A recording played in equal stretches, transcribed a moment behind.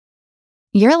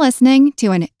You're listening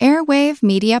to an Airwave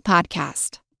Media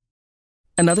Podcast.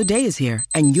 Another day is here,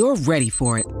 and you're ready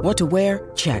for it. What to wear?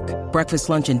 Check. Breakfast,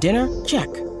 lunch, and dinner? Check.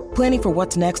 Planning for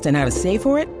what's next and how to save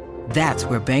for it? That's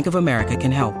where Bank of America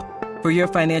can help. For your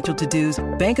financial to-dos,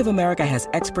 Bank of America has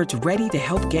experts ready to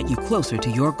help get you closer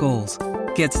to your goals.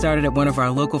 Get started at one of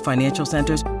our local financial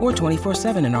centers or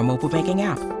 24/7 in our mobile banking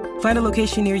app. Find a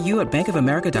location near you at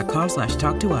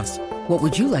bankofamerica.com/talktous. What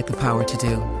would you like the power to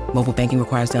do? Mobile banking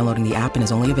requires downloading the app and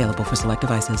is only available for select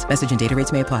devices. Message and data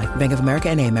rates may apply. Bank of America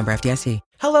N.A., member FDIC.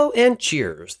 Hello and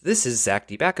cheers. This is Zach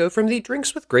DiBacco from the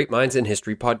Drinks with Great Minds in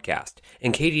History podcast.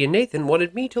 And Katie and Nathan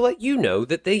wanted me to let you know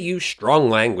that they use strong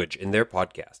language in their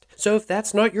podcast. So if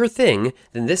that's not your thing,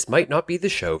 then this might not be the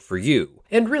show for you.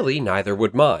 And really, neither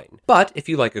would mine. But if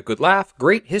you like a good laugh,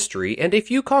 great history, and a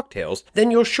few cocktails,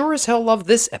 then you'll sure as hell love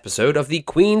this episode of the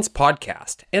Queen's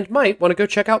Podcast. And might want to go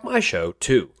check out my show,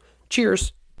 too.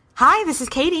 Cheers. Hi, this is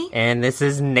Katie. And this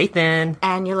is Nathan.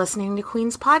 And you're listening to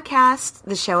Queen's Podcast,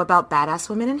 the show about badass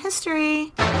women in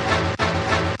history.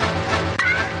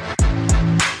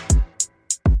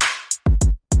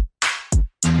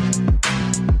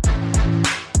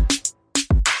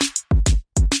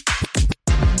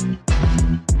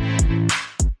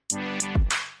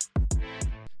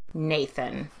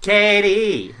 Nathan.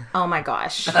 Katie. Oh my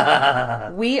gosh.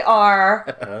 We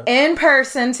are in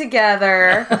person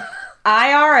together,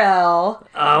 IRL.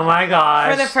 Oh my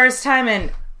gosh. For the first time in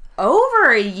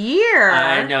over a year.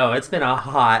 I know, it's been a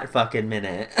hot fucking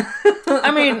minute.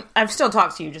 I mean, I've still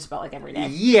talked to you just about like every day.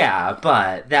 Yeah,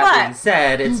 but being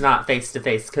said, it's not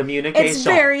face-to-face communication. It's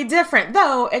very different,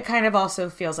 though it kind of also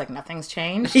feels like nothing's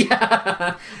changed.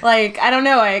 Yeah. Like, I don't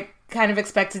know, I kind of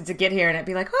expected to get here and it'd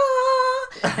be like,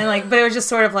 and like, but it was just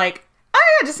sort of like, oh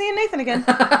yeah, just seeing Nathan again.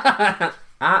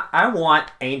 I want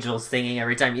angels singing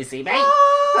every time you see me.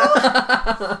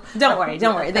 Don't worry.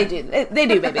 They do,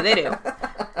 baby, they do.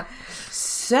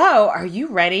 So, are you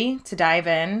ready to dive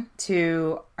in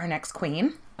to our next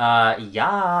queen?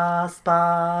 Yes,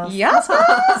 boss. Yes,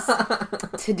 boss.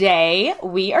 Today,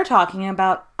 we are talking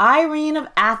about Irene of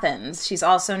Athens. She's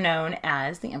also known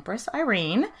as the Empress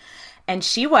Irene. And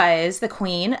she was the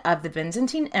queen of the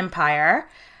Byzantine Empire,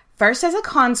 first as a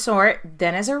consort,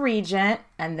 then as a regent,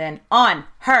 and then on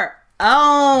her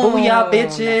own. Booyah,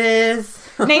 bitches.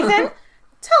 Nathan,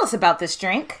 tell us about this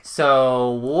drink. So,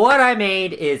 what I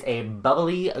made is a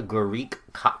bubbly Greek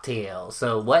cocktail.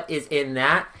 So, what is in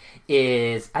that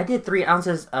is, I did 3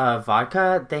 ounces of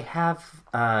vodka. They have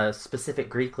a specific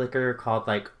Greek liquor called,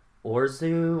 like,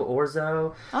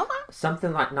 orzo. Okay.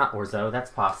 Something like, not orzo,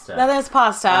 that's pasta. That is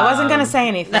pasta. I wasn't going to say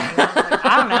anything.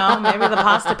 I don't know. Maybe the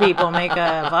pasta people make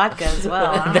a vodka as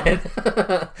well.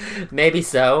 Maybe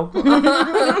so.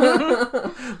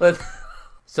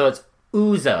 So it's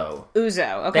ouzo.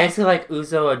 Ouzo, okay. Basically like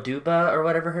Uzo Aduba or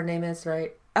whatever her name is,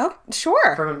 right? Oh,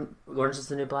 sure. From Orange is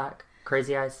the New Black.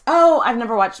 Crazy Eyes. Oh, I've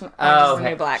never watched Orange is the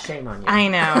New Black. Shame on you. I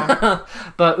know.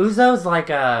 But ouzo's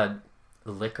like a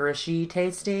licorice-y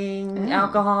tasting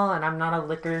alcohol, and I'm not a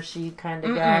licorice-y kind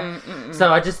of guy.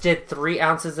 So I just did 3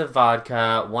 ounces of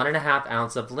vodka, 1.5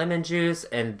 ounce of lemon juice,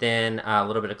 and then a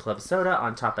little bit of club soda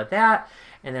on top of that.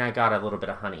 And then I got a little bit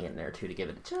of honey in there, too, to give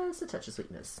it just a touch of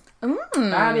sweetness.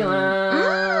 Fabulous.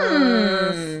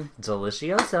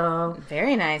 Delicioso.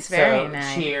 Very nice, very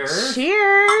nice. Cheers.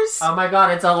 Cheers. Oh my god,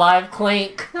 it's a live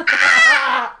clink.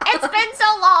 It's been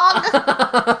so long.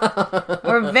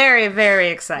 We're very, very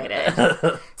excited.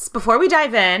 Before we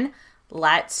dive in,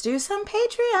 let's do some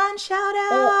Patreon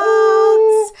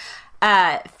shout-outs.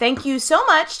 Thank you so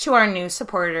much to our new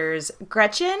supporters,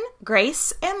 Gretchen,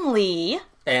 Grace, and Lee.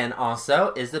 And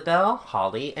also Isabel,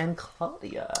 Holly, and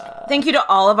Claudia. Thank you to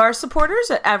all of our supporters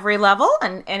at every level,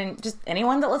 and just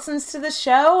anyone that listens to the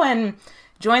show and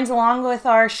joins along with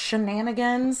our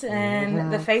shenanigans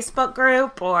in the Facebook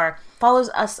group or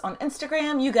follows us on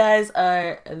Instagram. You guys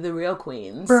are the real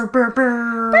queens. Brr, brr,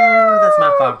 brr. Brr. That's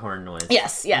my foghorn noise.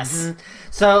 Yes.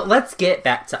 So let's get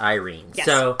back to Irene. Yes.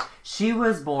 So she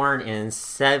was born in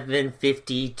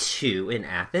 752 in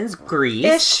Athens,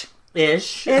 Greece. Ish. And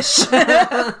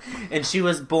she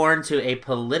was born to a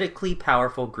politically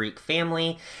powerful Greek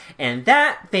family, and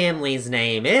that family's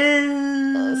name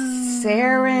is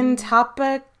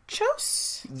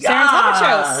Sarantopachos.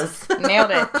 Yes!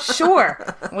 Nailed it. Sure.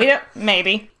 We don't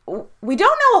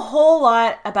know a whole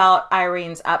lot about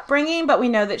Irene's upbringing, but we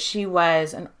know that she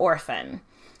was an orphan,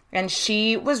 and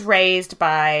she was raised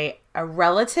by a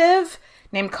relative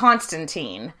named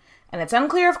Constantine. And it's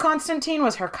unclear if Constantine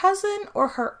was her cousin or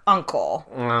her uncle.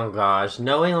 Oh gosh,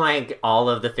 knowing like all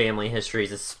of the family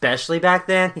histories, especially back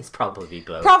then, he's probably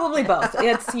both. Probably both.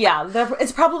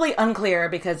 It's probably unclear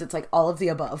because it's like all of the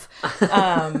above.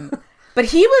 But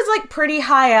he was like pretty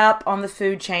high up on the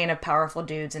food chain of powerful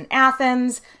dudes in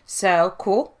Athens. So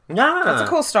cool. Yeah. That's a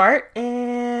cool start.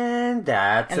 And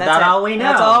that's about all we know.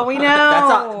 That's all we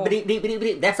know.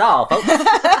 That's all, folks.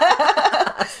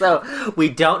 So we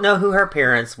don't know who her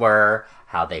parents were,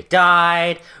 how they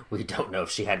died. We don't know if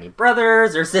she had any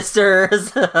brothers or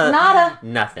sisters. Nada.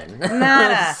 Nothing.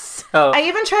 Nada. So I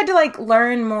even tried to like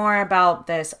learn more about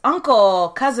this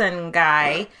cousin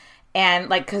guy, and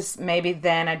like, because maybe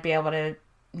then I'd be able to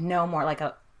know more, like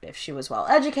if she was well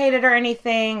educated or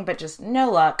anything, but just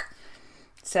no luck.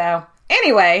 So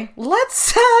anyway,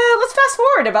 let's fast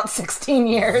forward about 16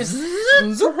 years.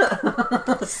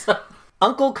 So,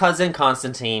 Uncle Cousin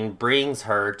Constantine brings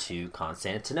her to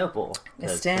Constantinople.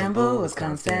 Istanbul was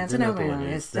Constantinople.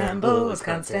 Istanbul was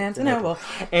Constantinople.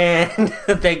 And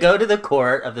they go to the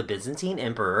court of the Byzantine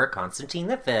Emperor Constantine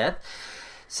V.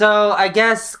 So I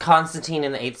guess Constantine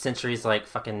in the 8th century is like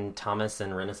fucking Thomas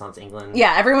in Renaissance England.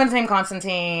 Yeah, everyone's named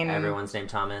Constantine. Everyone's named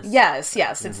Thomas. Yes,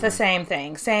 it's the same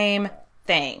thing. Same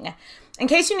thing. In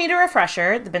case you need a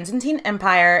refresher, the Byzantine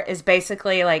Empire is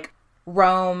basically like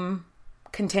Rome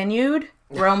continued,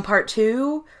 Rome Part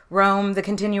 2, Rome the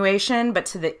continuation, but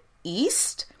to the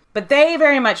east. But they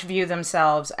very much view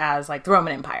themselves as like the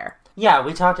Roman Empire. Yeah,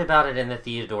 we talked about it in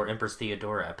the Empress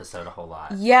Theodora episode a whole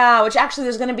lot. Yeah, which actually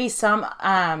there's going to be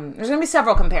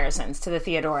several comparisons to the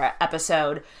Theodora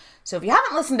episode. So if you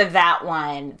haven't listened to that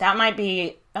one, that might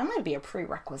be a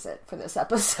prerequisite for this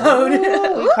episode.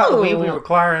 We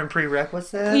requiring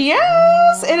prerequisites?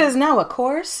 Yes, it is now a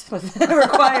course with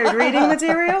required reading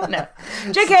material. No,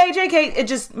 JK, it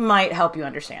just might help you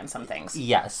understand some things.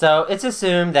 Yeah, so it's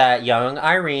assumed that young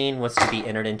Irene was to be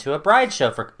entered into a bride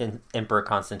show for Emperor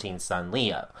Constantine's son,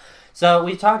 Leo. So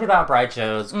we've talked about bride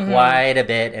shows quite a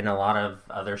bit in a lot of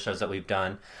other shows that we've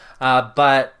done.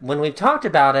 But when we've talked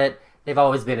about it, they've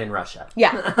always been in Russia.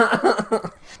 Yeah.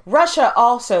 Russia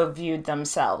also viewed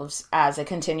themselves as a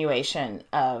continuation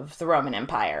of the Roman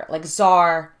Empire. Like,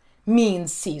 Tsar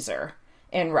means Caesar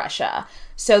in Russia.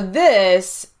 So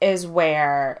this is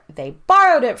where they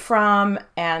borrowed it from,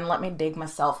 and let me dig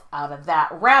myself out of that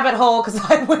rabbit hole, because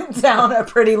I went down a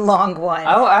pretty long one.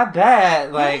 Oh, I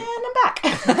bet. Like, and I'm back.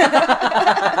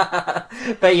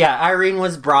 But yeah, Irene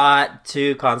was brought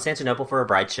to Constantinople for a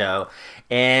bride show,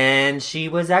 and she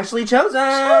was actually chosen.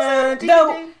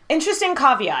 No, interesting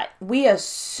caveat. We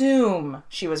assume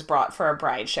she was brought for a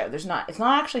bride show. It's not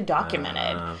actually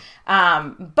documented.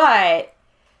 But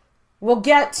we'll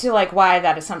get to like why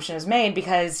that assumption is made,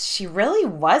 because she really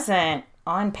wasn't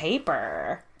on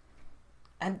paper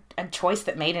a choice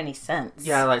that made any sense.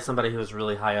 Yeah, like somebody who was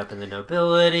really high up in the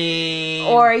nobility.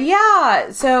 Or,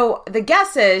 yeah. So the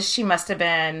guess is she must have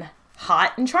been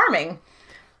hot and charming.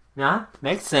 Yeah,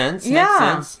 makes sense. Yeah.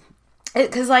 Makes sense.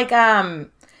 Because, like,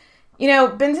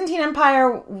 Byzantine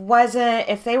Empire wasn't,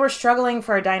 if they were struggling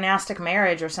for a dynastic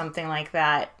marriage or something like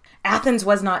that, Athens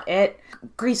was not it.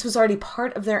 Greece was already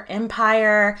part of their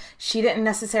empire. She didn't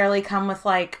necessarily come with,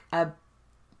 like, a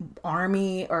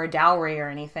army or a dowry or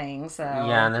anything, so...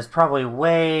 Yeah, and there's probably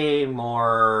way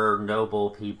more noble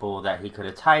people that he could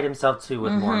have tied himself to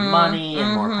with more money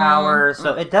and more power,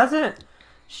 so it doesn't...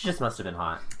 She just must have been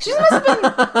hot. She just must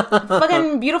have been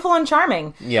fucking beautiful and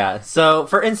charming. Yeah, so,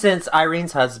 for instance,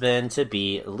 Irene's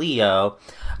husband-to-be, Leo,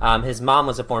 his mom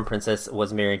was a foreign princess,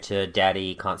 was married to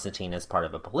Daddy Constantine as part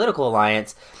of a political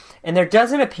alliance, and there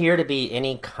doesn't appear to be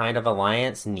any kind of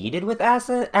alliance needed with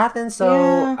Athens, so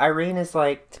yeah. Irene is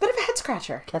like... It's a bit of a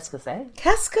head-scratcher. Qu'est-ce que c'est?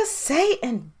 Qu'est-ce que c'est,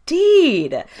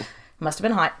 indeed. Must have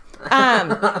been hot.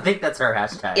 I think that's her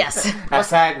hashtag. Yes.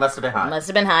 Hashtag must have been hot. Must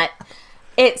have been hot.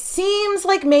 It seems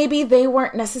like maybe they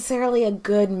weren't necessarily a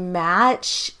good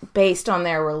match based on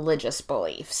their religious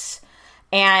beliefs.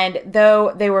 And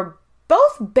though they were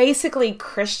both basically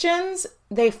Christians,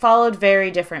 they followed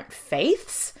very different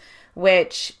faiths,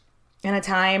 which... in a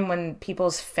time when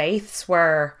people's faiths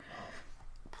were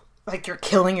like you're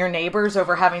killing your neighbors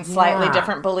over having slightly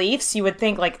different beliefs, you would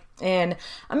think like in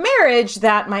a marriage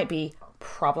that might be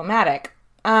problematic.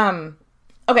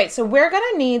 Okay, so we're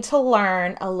going to need to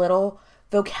learn a little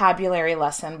vocabulary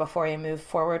lesson before we move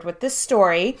forward with this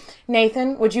story.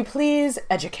 Nathan, would you please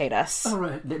educate us? All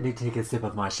right, let me take a sip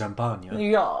of my champagne.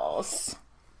 Yes.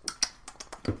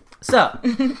 So,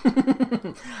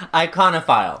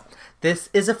 iconophile. This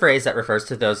is a phrase that refers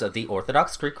to those of the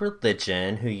Orthodox Greek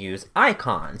religion who use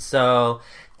icons. So,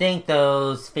 think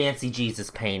those fancy Jesus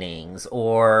paintings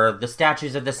or the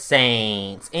statues of the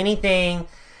saints. Anything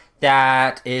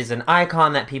that is an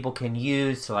icon that people can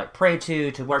use to like pray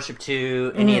to worship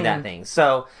to, any of that thing.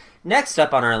 So, next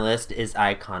up on our list is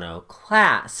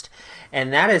iconoclast.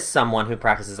 And that is someone who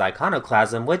practices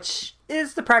iconoclasm, which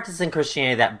is the practice in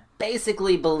Christianity that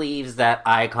basically believes that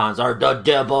icons are the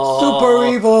devil. Super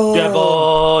evil.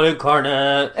 Devil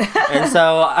incarnate. And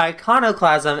so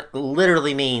iconoclasm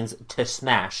literally means to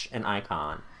smash an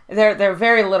icon. They're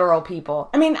very literal people.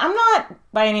 I mean, I'm not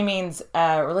by any means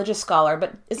a religious scholar,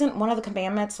 but isn't one of the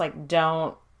commandments like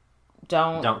don't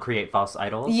create false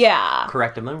idols? Yeah.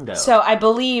 Correctamundo. So I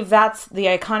believe that's the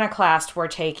iconoclast. We're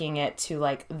taking it to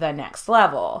like the next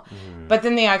level. But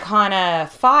then the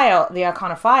iconophiles,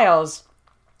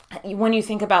 when you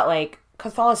think about like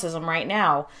Catholicism right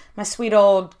now, my sweet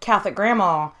old Catholic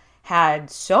grandma had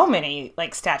so many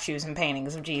like statues and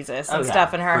paintings of Jesus and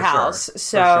stuff in her house. Sure.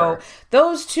 So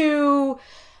those two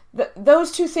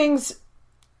things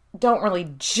don't really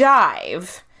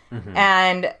jive.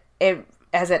 And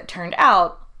as it turned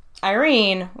out,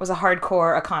 Irene was a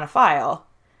hardcore iconophile.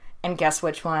 And guess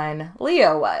which one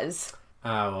Leo was?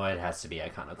 Oh, it has to be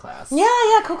iconoclast. Yeah,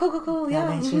 cool. Yeah,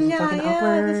 makes you fucking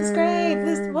awkward. This is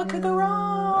great. What could go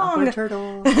wrong? Awkward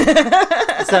turtle.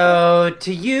 So,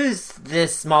 to use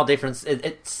this small difference,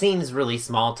 it seems really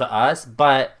small to us,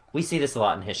 but we see this a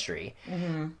lot in history.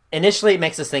 Initially, it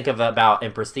makes us think about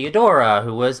Empress Theodora,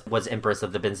 who was Empress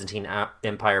of the Byzantine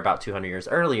Empire about 200 years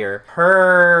earlier.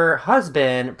 Her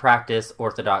husband practiced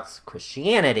Orthodox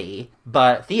Christianity,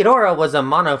 but Theodora was a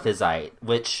monophysite,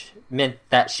 which meant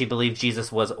that she believed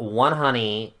Jesus was one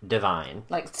honey divine.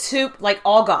 Like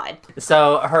all God.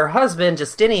 So her husband,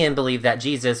 Justinian, believed that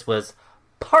Jesus was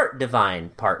part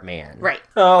divine, part man. Right.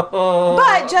 Oh.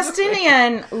 But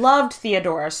Justinian loved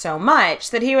Theodora so much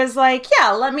that he was like,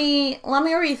 yeah, let me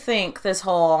rethink this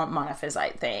whole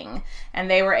monophysite thing. And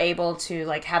they were able to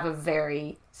like have a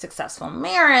very successful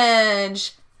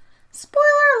marriage. Spoiler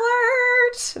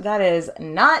alert! That is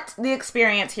not the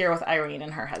experience here with Irene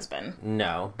and her husband.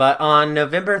 No, but on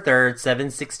November 3rd,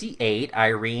 768,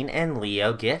 Irene and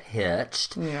Leo get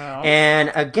hitched. Yeah. And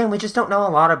again, we just don't know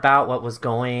a lot about what was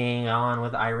going on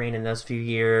with Irene in those few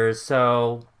years,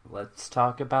 so let's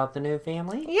talk about the new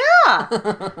family. Yeah!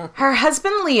 Her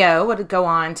husband Leo would go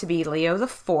on to be Leo the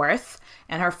IV,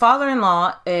 and her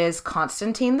father-in-law is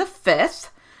Constantine the V.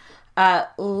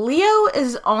 Leo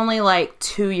is only like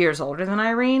 2 years older than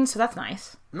Irene, so that's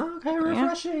nice. Okay,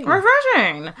 refreshing. Yeah.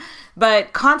 Refreshing.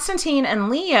 But Constantine and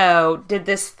Leo did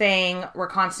this thing where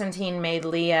Constantine made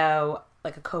Leo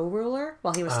like a co-ruler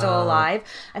while he was still alive.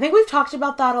 I think we've talked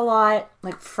about that a lot,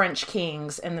 like French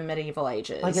kings in the medieval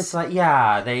ages. Like it's like,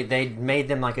 yeah, they made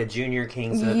them like a junior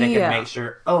king so that they could make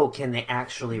sure, can they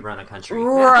actually run a country?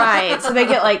 Right. So they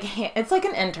get like, it's like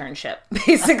an internship,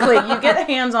 basically. You get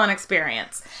hands-on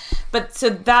experience. But so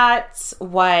that's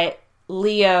what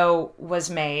Leo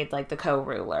was made like the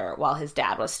co-ruler while his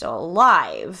dad was still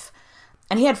alive.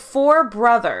 And he had 4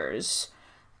 brothers,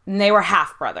 and they were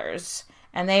half-brothers.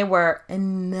 And they were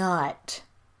not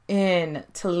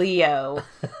into Leo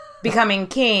becoming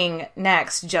king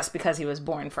next just because he was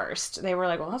born first. They were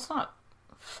like, well, that's not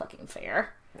fucking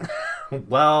fair.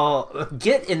 Well,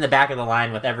 get in the back of the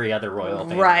line with every other royal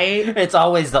family. Right. It's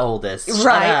always the oldest.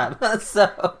 Right. Shut up.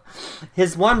 So,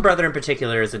 his one brother in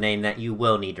particular is a name that you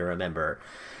will need to remember.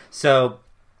 So,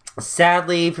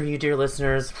 sadly, for you dear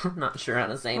listeners, I'm not sure how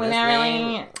to say this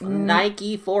name.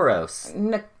 Nikephoros.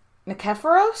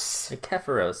 Nikephoros?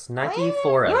 Nikephoros. You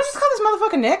Nikephoros. want to just call this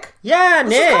motherfucker Nick? Yeah, Let's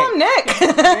Nick. just call him Nick.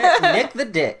 Nick the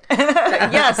Dick.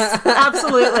 Yes,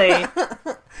 absolutely.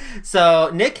 So,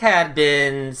 Nick had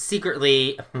been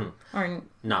secretly, Or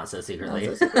not so secretly,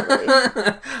 not so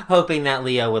secretly. hoping that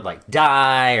Leo would, like,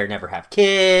 die or never have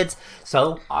kids.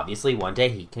 So, obviously, one day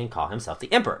he can call himself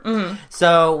the emperor. Mm-hmm.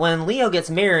 So, when Leo gets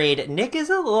married, Nick is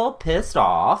a little pissed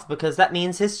off because that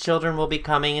means his children will be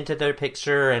coming into their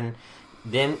picture, and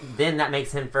then that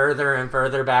makes him further and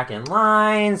further back in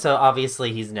line. So,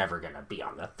 obviously, he's never going to be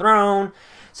on the throne.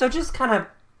 So, just kind of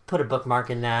put a bookmark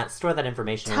in that, store that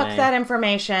information away. Tuck that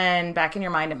information back in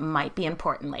your mind. It might be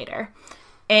important later.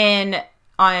 In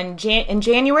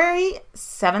January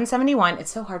 771,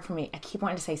 it's so hard for me. I keep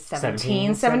wanting to say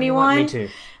 1771. Me too.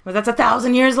 But that's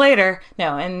 1,000 years later.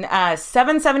 No, in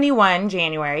 771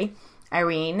 January,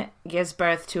 Irene gives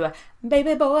birth to a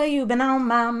baby boy. You've been on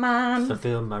my mind.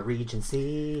 Fulfill my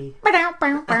regency.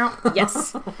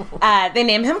 Yes. They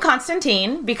name him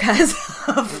Constantine because,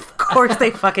 of course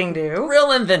they fucking do.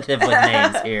 Real inventive with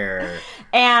names here.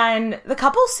 And the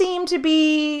couple seem to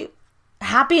be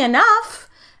happy enough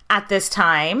at this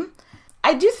time.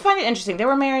 I do find it interesting. They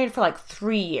were married for like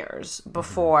 3 years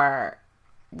before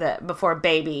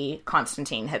baby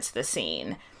Constantine hits the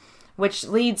scene. Which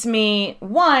leads me,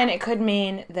 one, it could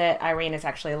mean that Irene is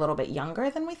actually a little bit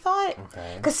younger than we thought.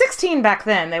 Okay. Because 16 back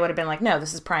then, they would have been like, no,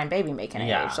 this is prime baby making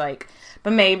age. Like,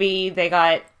 but maybe they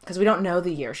got, because we don't know the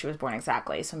year she was born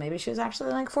exactly, so maybe she was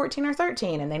actually like 14 or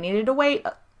 13 and they needed to wait.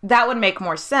 That would make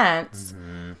more sense.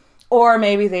 Mm-hmm. Or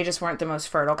maybe they just weren't the most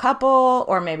fertile couple,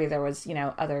 or maybe there was,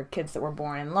 other kids that were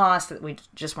born and lost that we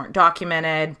just weren't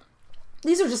documented.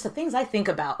 These are just the things I think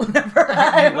about whenever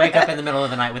you wake up in the middle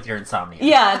of the night with your insomnia.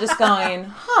 Yeah, just going,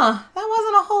 that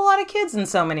wasn't a whole lot of kids in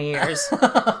so many years.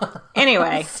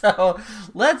 Anyway. So,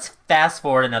 let's fast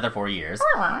forward another 4 years.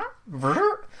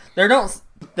 There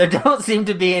don't seem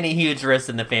to be any huge risks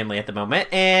in the family at the moment,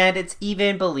 and it's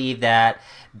even believed that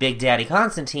Big Daddy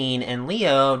Constantine and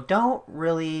Leo don't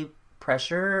really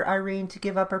pressure Irene to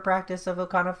give up her practice of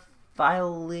Iconophilia.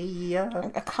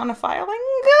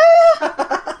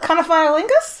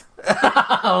 Conophilingus?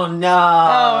 Oh no.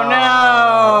 Oh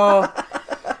no.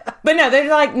 But no, they're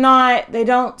like not, they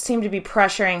don't seem to be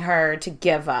pressuring her to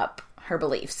give up her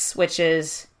beliefs, which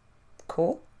is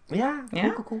cool. Yeah.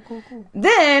 Cool.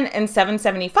 Then in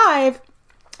 775,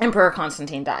 Emperor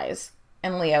Constantine dies,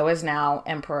 and Leo is now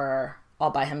emperor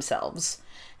all by himself.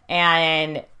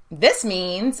 And this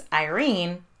means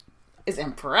Irene is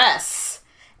empress.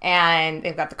 And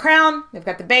they've got the crown, they've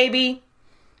got the baby,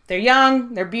 they're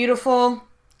young, they're beautiful,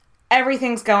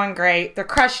 everything's going great, they're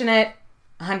crushing it,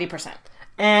 100%.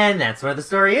 And that's where the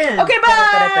story ends. Okay,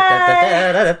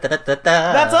 bye!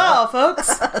 That's all,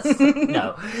 folks.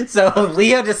 No. So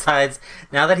Leo decides,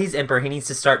 now that he's emperor, he needs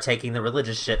to start taking the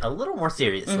religious shit a little more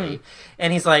seriously. Mm-hmm.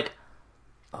 And he's like,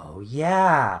 oh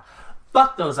yeah,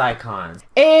 fuck those icons.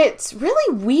 It's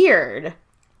really weird.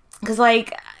 Because,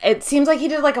 it seems like he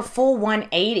did, a full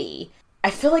 180.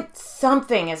 I feel like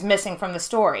something is missing from the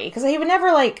story. Because he would never,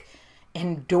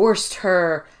 endorsed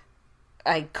her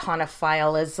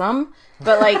iconophilism.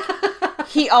 But,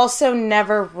 he also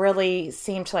never really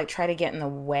seemed to, try to get in the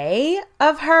way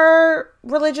of her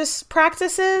religious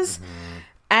practices. Mm-hmm.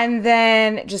 And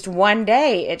then, just one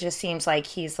day, it just seems like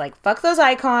he's like, fuck those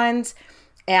icons.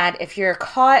 And if you're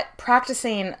caught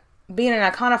practicing being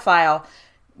an iconophile,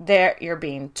 you're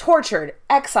being tortured,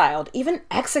 exiled, even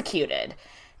executed.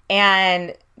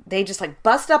 And they just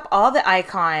bust up all the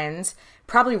icons,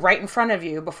 probably right in front of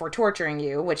you before torturing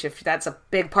you, which if that's a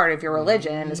big part of your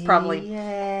religion is probably...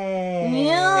 Yay.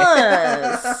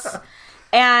 Yes!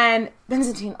 And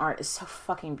Byzantine art is so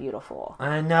fucking beautiful.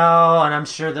 I know, and I'm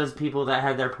sure those people that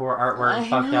had their poor artwork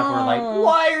fucked up were like,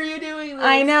 why are you doing this?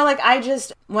 I know,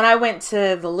 when I went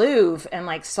to the Louvre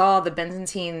and saw the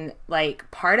Byzantine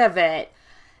part of it,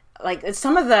 it's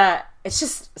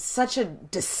just such a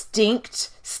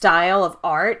distinct style of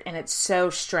art, and it's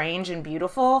so strange and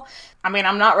beautiful. I mean,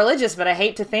 I'm not religious, but I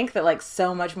hate to think that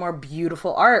so much more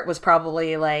beautiful art was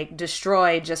probably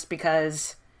destroyed just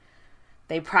because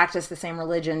they practice the same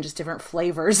religion, just different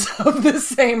flavors of the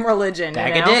same religion.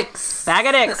 Bag of dicks.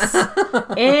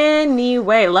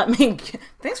 Anyway,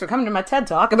 thanks for coming to my TED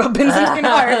Talk about Byzantine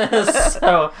art.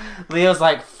 So Leo's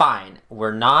like, fine,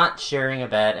 we're not sharing a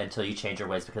bed until you change your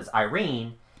ways, because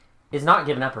Irene is not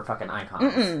giving up her fucking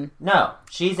icons. Mm-mm. No,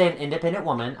 she's an independent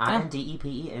woman.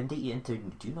 INDEPENDENT.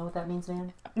 Do you know what that means,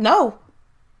 man? No.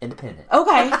 Independent.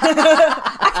 Okay.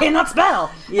 I cannot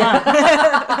spell.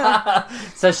 Yeah.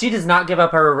 So she does not give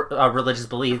up her religious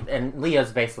belief, and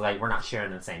Leo's basically like, we're not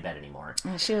sharing the same bed anymore.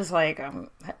 And she was like,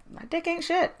 my dick ain't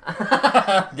shit.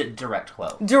 Direct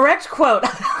quote. Direct quote.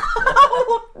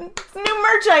 New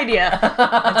merch idea.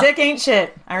 My dick ain't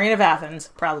shit. Irene of Athens,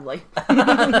 probably.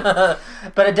 But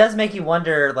it does make you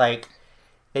wonder,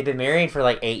 they've been married for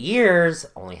 8 years,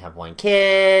 only have one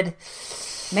kid.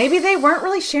 Maybe they weren't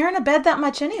really sharing a bed that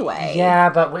much anyway. Yeah,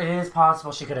 but it is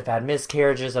possible she could have had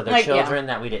miscarriages of their children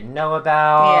that we didn't know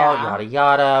about, yada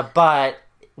yada. But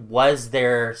was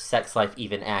their sex life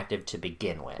even active to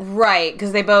begin with? Right,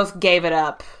 because they both gave it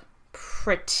up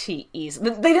pretty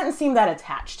easily. They didn't seem that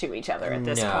attached to each other at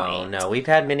this point. No. We've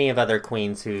had many of other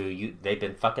queens who they've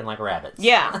been fucking like rabbits.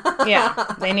 Yeah.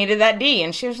 They needed that D,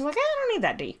 and she was like, I don't need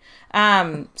that D.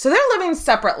 So they're living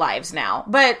separate lives now.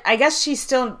 But I guess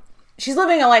she's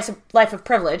living a life of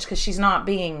privilege because she's not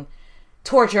being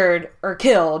tortured or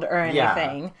killed or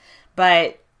anything. Yeah.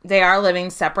 But they are living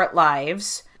separate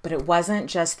lives. But it wasn't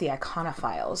just the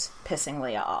iconophiles pissing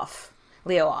Leo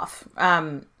off.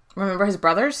 Remember his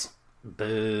brothers?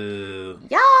 Boo.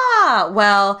 Yeah.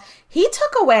 Well, he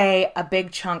took away a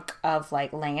big chunk of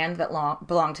like land that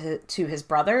belonged to his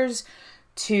brothers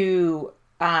to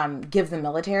give the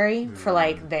military for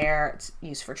like their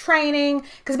use for training.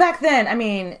 Because back then, I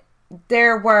mean,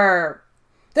 their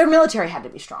military had to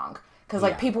be strong because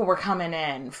like people were coming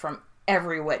in from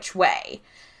every which way.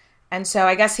 And so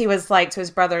I guess he was like to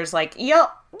his brothers, like, you'll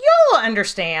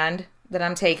understand that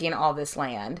I'm taking all this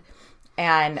land.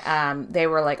 And they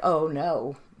were like, oh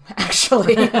no,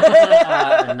 actually.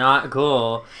 Not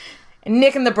cool.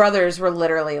 Nick and the brothers were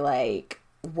literally like,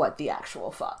 what the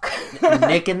actual fuck?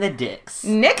 Nick and the Dicks.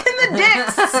 Nick and the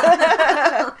Dicks!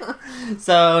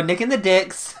 So Nick and the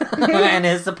Dicks and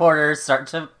his supporters start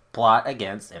to plot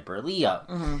against Emperor Leo.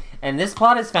 Mm-hmm. And this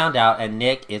plot is found out, and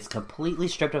Nick is completely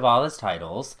stripped of all his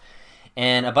titles.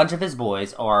 And a bunch of his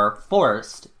boys are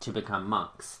forced to become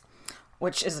monks.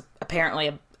 Which is apparently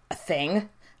a thing.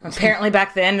 Apparently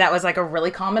back then that was like a really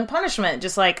common punishment.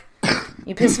 Just like,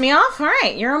 you piss me off? All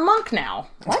right, you're a monk now.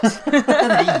 What?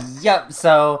 Yep,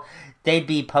 so they'd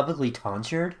be publicly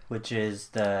tonsured, which is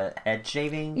the head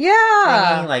shaving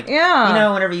thingy. Like, you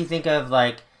know, whenever you think of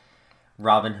like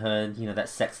Robin Hood, you know, that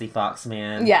sexy fox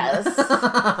man. Yes.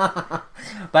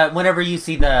 But whenever you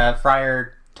see the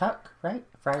Friar Tuck, right?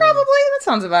 Probably, that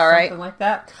sounds about right. Something like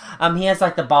that. He has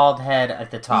like the bald head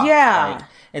at the top. Yeah. Right?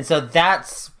 And so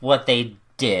that's what they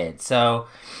did. So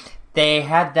they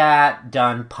had that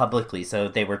done publicly. So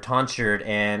they were tonsured,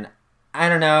 and I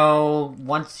don't know,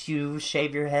 once you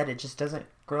shave your head, it just doesn't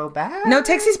grow back. No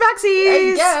takesies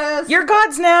backsies. Yes. You're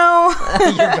gods now.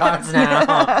 You're gods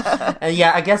now.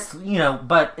 Yeah, I guess, you know,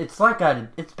 but it's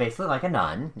basically like a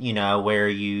nun, you know, where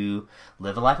you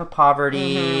live a life of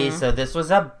poverty. Mm-hmm. So this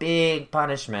was a big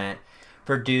punishment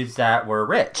for dudes that were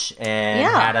rich and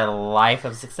had a life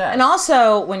of success. And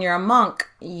also, when you're a monk,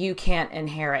 you can't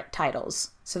inherit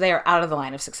titles. So they are out of the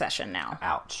line of succession now.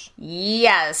 Ouch.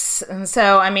 Yes. And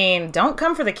so, I mean, don't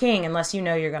come for the king unless you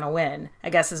know you're going to win, I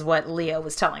guess is what Leo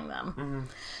was telling them. Mm-hmm.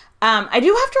 I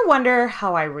do have to wonder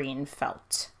how Irene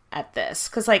felt at this.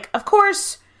 Because, like, of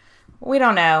course, we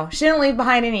don't know. She didn't leave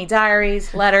behind any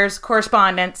diaries, letters,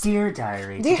 correspondence. Dear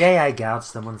diary, today I gouged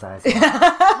someone's eyes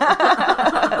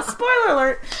out. Spoiler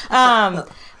alert.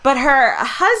 But her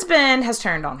husband has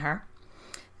turned on her.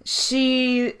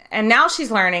 And now she's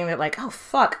learning that, like, oh,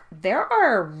 fuck, there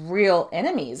are real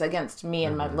enemies against me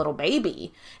and my little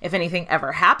baby if anything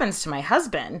ever happens to my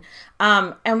husband.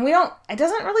 And it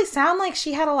doesn't really sound like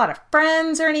she had a lot of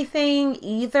friends or anything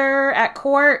either at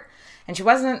court. And she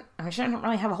didn't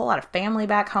really have a whole lot of family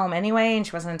back home anyway, and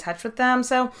she wasn't in touch with them.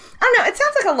 So, I don't know, it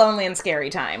sounds like a lonely and scary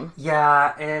time.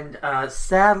 Yeah, and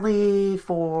sadly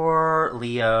for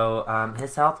Leo,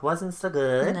 his health wasn't so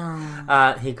good.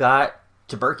 No. He got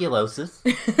tuberculosis.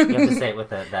 You have to say it with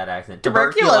that accent.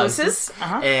 Tuberculosis.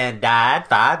 And died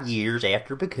 5 years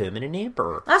after becoming an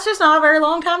emperor. That's just not a very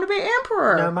long time to be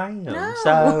emperor. No, ma'am. No.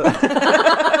 So,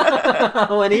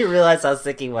 when he realized how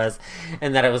sick he was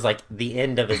and that it was like the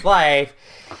end of his life,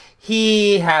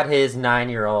 he had his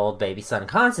 9-year-old baby son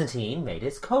Constantine made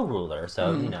his co-ruler.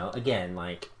 So, you know, again,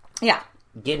 like... Yeah.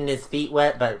 Getting his feet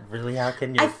wet, but really, how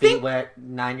can your feet wet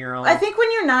 9-year-old? I think when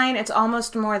you're 9, it's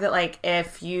almost more that, like,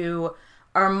 if you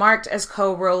are marked as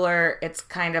co-ruler, it's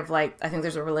kind of like, I think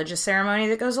there's a religious ceremony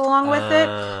that goes along with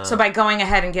it. So by going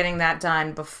ahead and getting that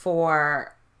done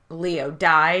before Leo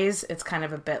dies, it's kind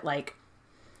of a bit like,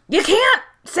 you can't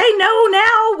say no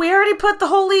now. We already put the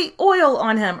holy oil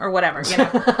on him or whatever, you know.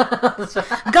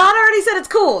 God already said it's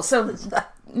cool, so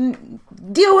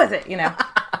deal with it, you know.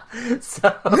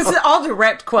 So this is all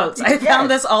direct quotes. I found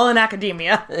this all in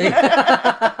academia.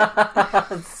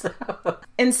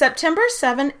 In September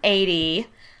 780,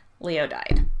 Leo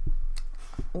died.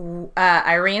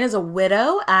 Irene is a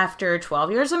widow after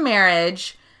 12 years of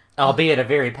marriage. Albeit a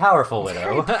very powerful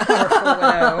widow.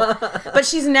 But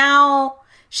she is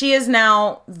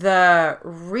now the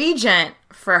regent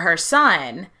for her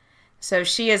son. So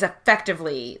she is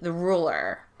effectively the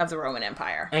ruler of the Roman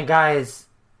Empire. And guys,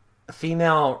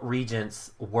 female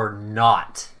regents were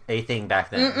not a thing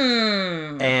back then.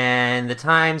 Mm-mm. And the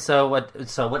time, so what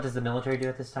does the military do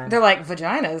at this time? They're like,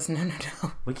 vaginas? No.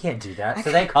 We can't do that.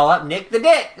 So they call up Nick the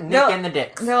Dick. Nick and the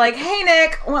Dicks. They're like, hey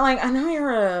Nick, well, like, I know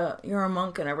you're a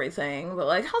monk and everything, but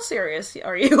like, how serious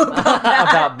are you about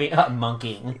that? about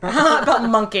monking. About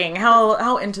monking.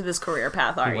 How into this career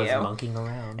path are you? He was monking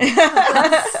around.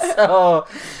 So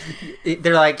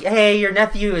they're like, hey, your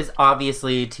nephew is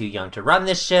obviously too young to run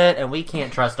this shit, and we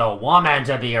can't trust a woman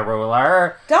to be a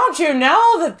ruler. Don't you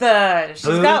know that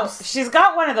she's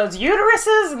got one of those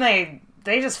uteruses and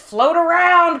they just float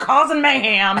around causing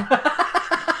mayhem.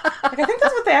 Like, I think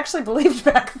that's what they actually believed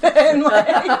back then. Like,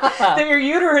 that your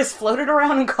uterus floated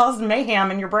around and caused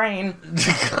mayhem in your brain.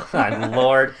 God,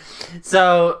 Lord.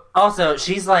 So, also,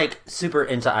 she's like super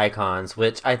into icons,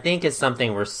 which I think is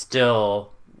something we're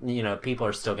still, people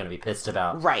are still going to be pissed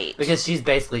about. Right. Because she's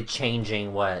basically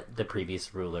changing what the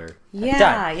previous ruler had Yeah,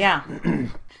 done. yeah.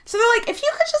 So they're like, if you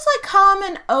could just like come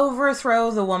and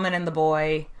overthrow the woman and the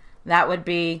boy, that would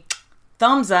be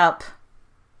thumbs up.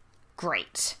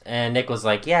 Great. And Nick was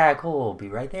like, yeah, cool, be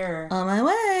right there. On my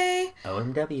way.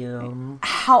 OMW.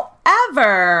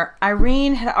 However,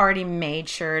 Irene had already made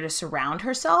sure to surround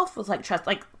herself with like trust,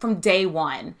 like from day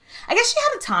one. I guess she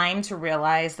had a time to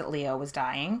realize that Leo was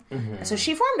dying. Mm-hmm. So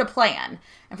she formed a plan.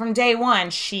 And from day one,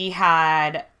 she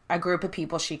had a group of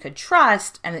people she could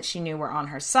trust and that she knew were on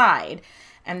her side.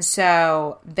 And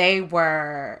so they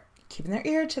were keeping their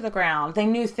ear to the ground. They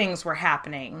knew things were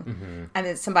happening and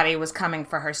that somebody was coming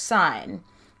for her son.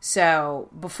 So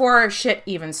before shit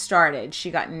even started,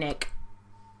 she got Nick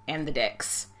and the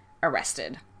Dicks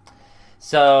arrested.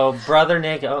 So brother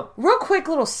Nick... Oh. Real quick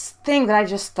little thing that I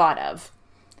just thought of.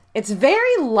 It's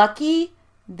very lucky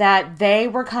that they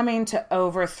were coming to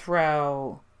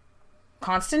overthrow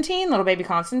Constantine, little baby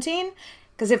Constantine.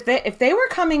 Because if they were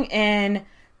coming in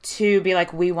to be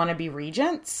like, we want to be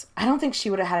regents, I don't think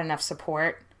she would have had enough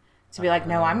support to be like,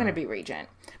 no, I'm going to be regent.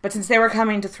 But since they were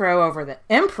coming to throw over the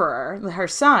emperor, her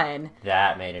son...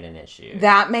 That made it an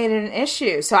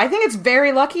issue. So I think it's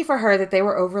very lucky for her that they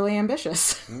were overly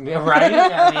ambitious. Right?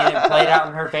 I mean, it played out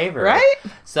in her favor. Right?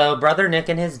 So brother Nick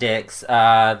and his Dicks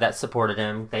that supported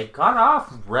him, they got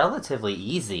off relatively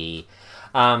easy.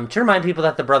 To remind people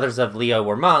that the brothers of Leo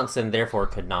were monks and therefore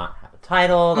could not have a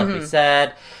title, like we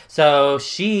said. So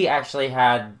she actually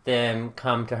had them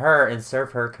come to her and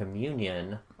serve her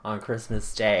communion on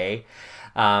Christmas Day.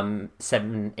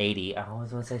 780. I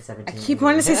always want to say 1780. I keep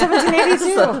wanting to say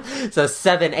 1780 too. So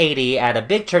 780 at a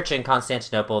big church in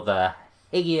Constantinople, the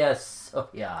Hagia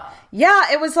Sophia.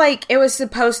 Yeah, it was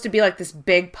supposed to be like this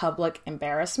big public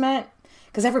embarrassment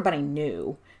because everybody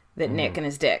knew that Nick and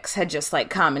his Dicks had just like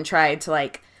come and tried to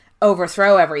like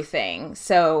overthrow everything.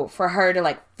 So for her to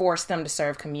like force them to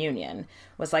serve communion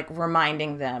was like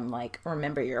reminding them like,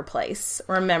 remember your place,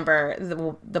 remember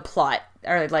the plot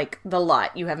or like the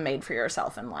lot you have made for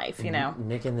yourself in life, you know?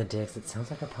 Nick and the Dicks, it sounds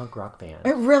like a punk rock band.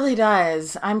 It really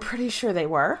does. I'm pretty sure they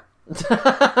were.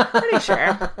 Pretty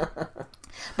sure.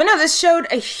 But no, this showed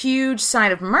a huge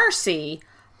sign of mercy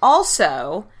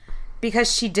also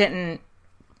because she didn't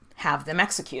have them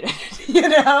executed, you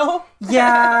know?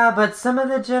 Yeah, but some of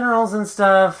the generals and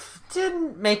stuff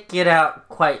didn't make it out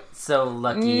quite so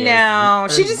lucky. No,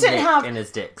 as she just didn't Nick have... and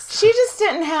his Dicks. She just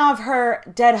didn't have her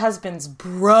dead husband's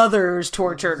brothers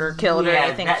tortured or killed or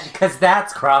anything. Because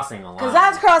that's crossing the line. Because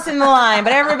that's crossing the line,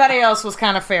 but everybody else was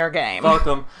kind of fair game. Fuck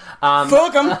them.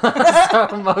 Fuck them.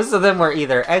 So most of them were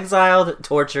either exiled,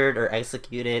 tortured, or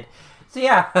executed. So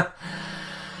yeah...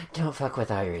 Don't fuck with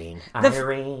Irene.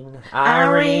 Irene.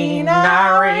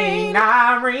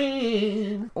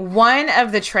 One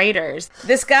of the traitors,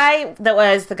 this guy that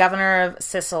was the governor of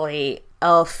Sicily,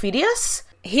 Elphidius,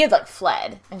 he had like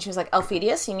fled. And she was like,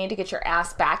 Elphidius, you need to get your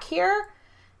ass back here.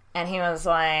 And he was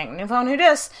like, new phone, who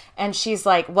dis? And she's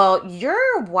like, well,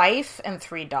 your wife and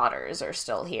 3 daughters are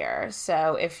still here.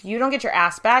 So if you don't get your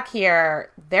ass back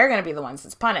here, they're going to be the ones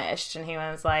that's punished. And he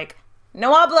was like,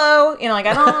 no hablo, like,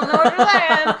 I don't know what you're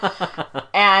saying.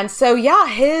 And so, yeah,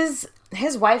 his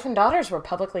wife and daughters were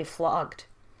publicly flogged.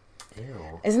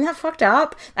 Ew. Isn't that fucked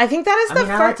up? I think that is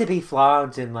I like to be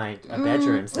flogged in, like, a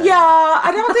bedroom setting. Yeah,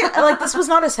 I don't think, like, this was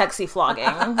not a sexy flogging.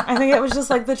 I think it was just,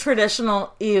 like, the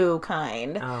traditional ew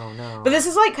kind. Oh, no. But this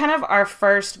is, like, kind of our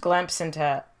first glimpse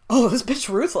into... Oh, this bitch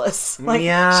ruthless. Like,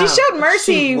 yeah. She showed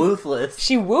mercy. She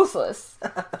ruthless.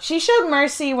 She showed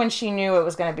mercy when she knew it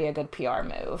was going to be a good PR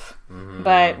move. Mm-hmm.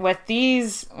 But with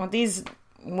these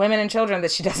women and children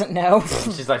that she doesn't know,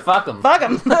 she's like, fuck them. Fuck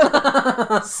them.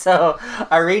 So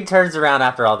Irene turns around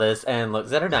after all this and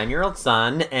looks at her 9-year-old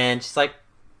son, and she's like,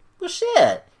 well,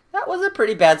 shit. That was a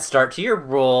pretty bad start to your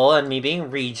rule and me being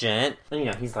regent.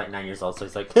 And, he's like 9 years old, so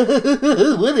he's like,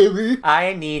 whatever.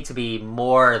 I need to be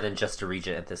more than just a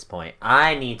regent at this point.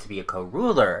 I need to be a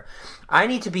co-ruler. I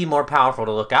need to be more powerful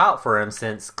to look out for him,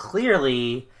 since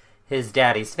clearly his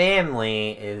daddy's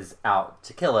family is out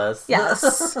to kill us.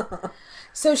 Yes.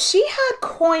 So she had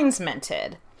coins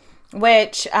minted,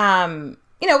 which,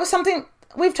 was something...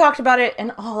 We've talked about it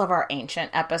in all of our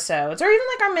ancient episodes, or even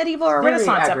like our medieval or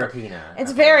Renaissance episodes.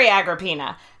 It's very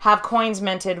Agrippina. Have coins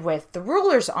minted with the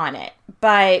rulers on it.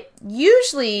 But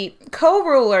usually,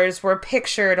 co-rulers were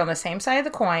pictured on the same side of the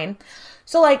coin.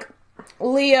 So like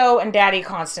Leo and Daddy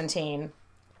Constantine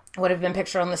would have been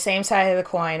pictured on the same side of the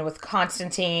coin, with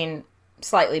Constantine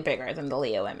slightly bigger than the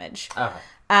Leo image. Okay.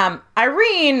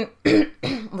 Irene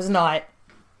was not.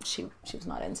 She was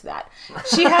not into that.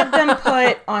 She had them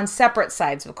put on separate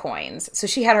sides of coins. So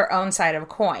she had her own side of a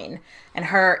coin, and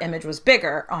her image was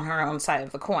bigger on her own side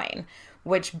of the coin,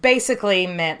 which basically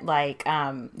meant, like,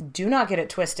 do not get it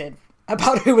twisted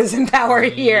about who was in power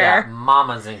here. Yeah,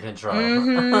 mama's in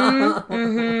control.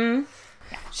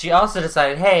 She also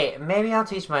decided, hey, maybe I'll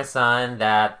teach my son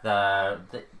that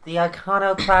the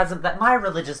iconoclasm, that my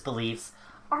religious beliefs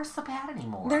aren't so bad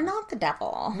anymore. They're not the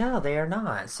devil. No, they are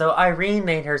not. So Irene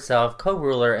made herself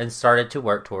co-ruler and started to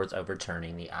work towards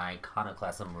overturning the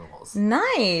iconoclasm rules.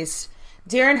 Nice.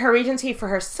 During her regency for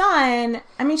her son,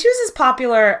 I mean, she was as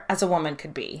popular as a woman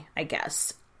could be, I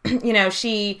guess. You know,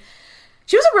 she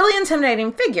was a really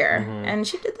intimidating figure, and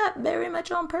she did that very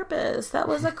much on purpose. That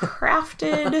was a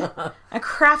crafted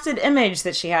image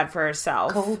that she had for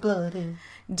herself. Cold-blooded.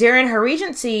 During her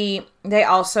regency, they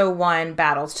also won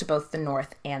battles to both the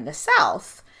north and the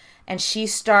south. And she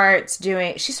starts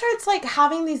like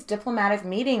having these diplomatic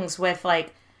meetings with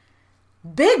like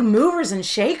big movers and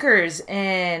shakers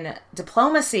in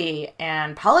diplomacy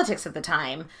and politics at the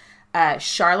time.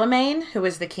 Charlemagne, who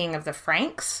was the king of the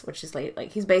Franks, which is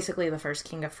like he's basically the first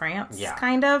king of France,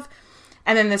 kind of.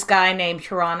 And then this guy named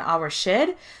Harun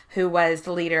al-Rashid, who was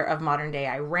the leader of modern day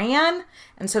Iran.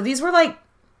 And so these were like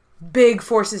big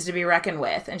forces to be reckoned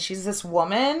with, and she's this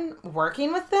woman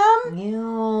working with them.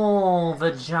 Ew,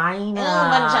 vagina.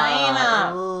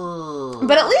 Ooh.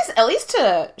 But at least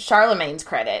to Charlemagne's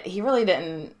credit, he really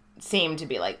didn't seem to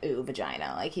be like, ooh,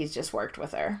 vagina. Like, he's just worked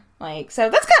with her. Like,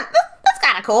 so that's kind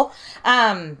of cool.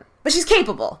 But she's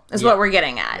capable, is what we're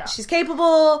getting at. Yeah. She's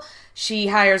capable. She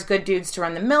hires good dudes to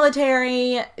run the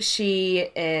military.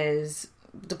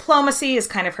 Diplomacy is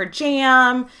kind of her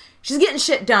jam. She's getting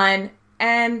shit done.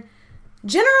 And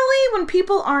generally, when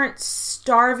people aren't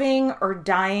starving or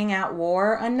dying at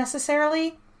war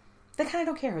unnecessarily, they kind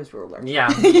of don't care who's ruler. Yeah.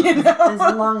 You know? As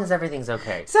long as everything's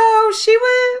okay. So people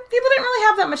didn't really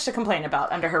have that much to complain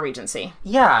about under her regency.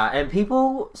 Yeah, and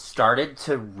people started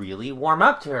to really warm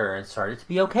up to her and started to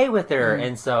be okay with her.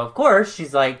 And so, of course,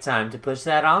 she's like, time to push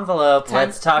that envelope.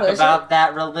 Let's talk about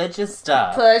that religious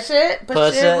stuff. Push it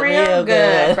real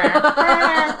good.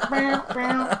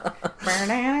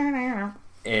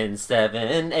 In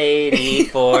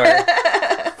 784,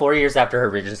 4 years after her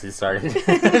regency started,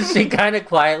 she kind of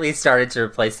quietly started to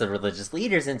replace the religious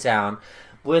leaders in town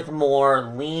with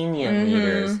more lenient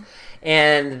leaders.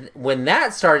 And when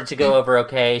that started to go over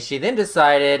okay, she then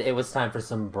decided it was time for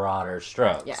some broader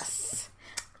strokes. Yes.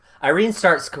 Irene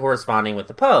starts corresponding with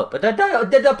the Pope. The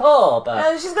Pope!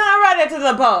 She's gonna write it to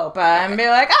the Pope and be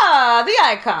like, the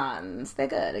icons, they're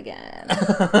good again.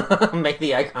 Make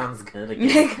the icons good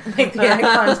again. Make the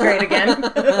icons great again.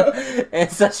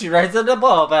 And so she writes to the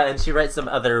Pope, and she writes some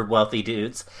other wealthy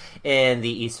dudes in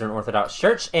the Eastern Orthodox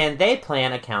Church, and they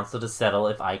plan a council to settle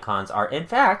if icons are, in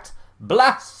fact,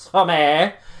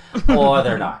 blasphemy, or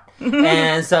they're not.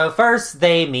 And so first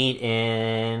they meet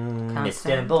in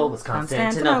Constantinople in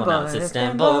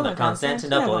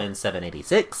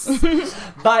 786.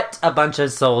 But a bunch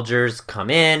of soldiers come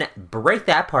in, break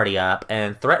that party up,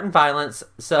 and threaten violence,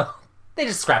 so they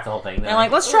just scrap the whole thing. They're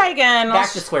like, let's try again.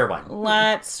 Back to square one.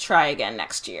 Let's try again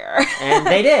next year. And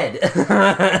they did.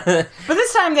 But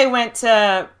this time they went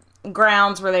to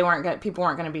grounds where people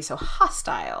weren't going to be so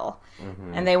hostile.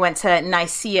 And they went to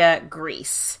Nicaea,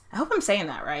 Greece. I hope I'm saying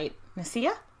that right.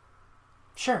 Nicaea?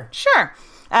 Sure.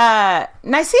 Nicaea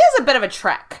is a bit of a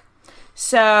trek.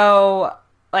 So,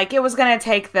 like, it was going to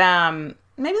take them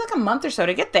maybe like a month or so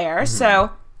to get there.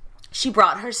 So, she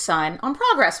brought her son on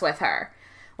progress with her,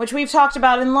 which we've talked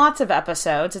about in lots of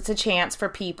episodes. It's a chance for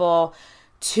people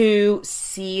to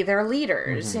see their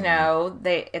leaders. You know,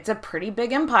 it's a pretty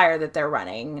big empire that they're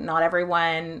running. Not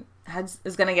everyone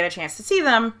is going to get a chance to see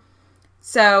them.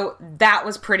 So that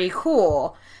was pretty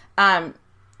cool. There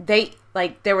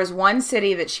was one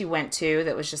city that she went to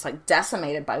that was just like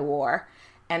decimated by war.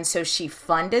 And so she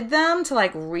funded them to like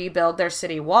rebuild their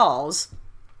city walls.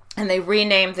 And they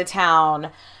renamed the town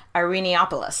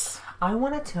Ireneopolis. I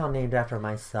want a town named after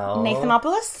myself.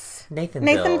 Nathanopolis?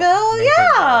 Nathanville?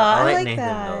 Yeah. I like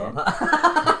Nathanville.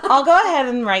 That. I'll go ahead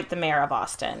and write the mayor of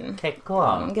Austin. Okay,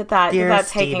 cool. Get that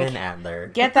Stephen Adler.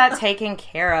 Get that taken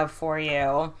care of for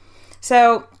you.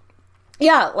 So,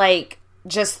 yeah, like,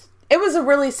 just, it was a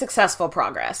really successful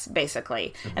progress,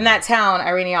 basically. And that town,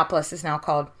 Ireneopolis, is now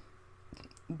called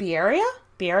Bearia?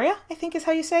 Bearia, I think is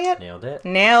how you say it. Nailed it.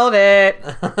 Nailed it.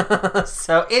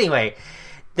 So, anyway,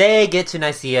 They get to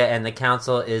Nicaea, and the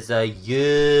council is a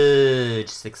huge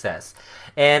success.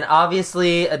 And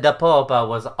obviously, the Pope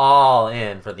was all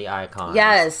in for the icons.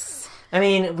 Yes. I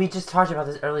mean, we just talked about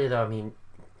this earlier, though. I mean,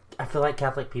 I feel like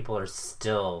Catholic people are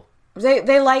still...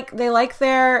 They like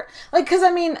their... Like, because,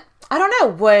 I mean, I don't know,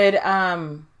 would...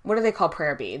 what do they call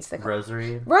prayer beads?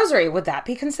 Rosary? Rosary. Would that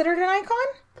be considered an icon?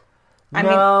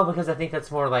 No, because I think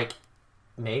that's more like...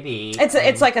 Maybe.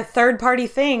 It's like a third-party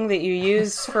thing that you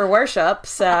use for worship,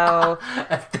 so...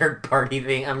 A third-party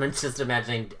thing? I'm just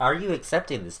imagining, are you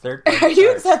accepting this third-party Are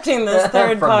you accepting this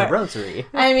third from part? the rosary?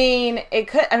 I mean, it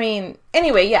could... I mean,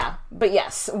 anyway, yeah. But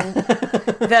yes,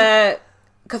 the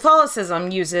Catholicism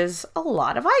uses a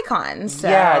lot of icons, so...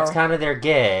 Yeah, it's kind of their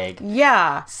gig.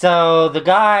 Yeah. So, the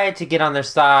guy to get on their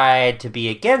side to be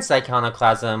against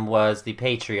iconoclasm was the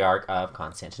Patriarch of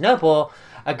Constantinople,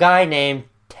 a guy named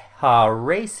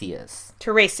Tarasius.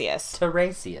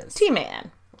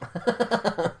 T-Man.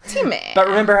 T-Man. But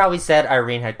remember how we said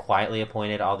Irene had quietly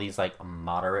appointed all these, like,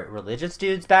 moderate religious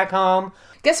dudes back home?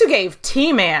 Guess who gave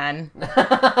T-Man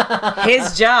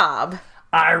his job?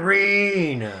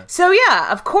 Irene! So,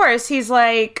 yeah, of course, he's,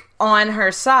 like, on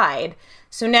her side.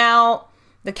 So now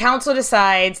the council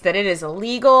decides that it is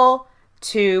illegal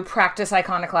to practice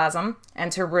iconoclasm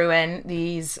and to ruin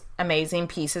these amazing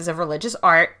pieces of religious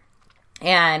art.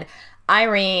 And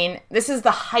Irene, this is the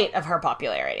height of her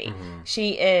popularity. Mm-hmm.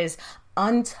 She is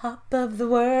on top of the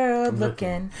world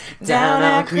looking down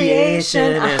at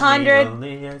creation. 100. The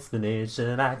only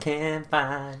explanation I can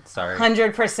find. Sorry.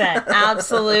 100%.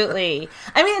 Absolutely.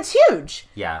 I mean, it's huge.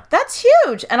 Yeah. That's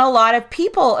huge. And a lot of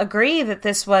people agree that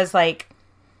this was like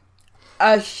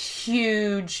a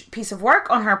huge piece of work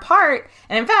on her part.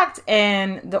 And in fact,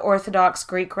 in the Orthodox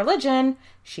Greek religion,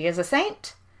 she is a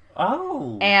saint.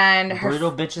 Oh. And her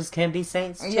brutal bitches can be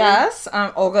saints too. Yes.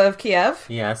 Olga of Kiev.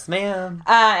 Yes, ma'am.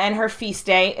 And her feast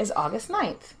day is August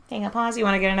 9th. Hang on, pause. You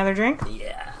want to get another drink?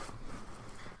 Yeah.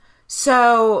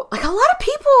 So, like, a lot of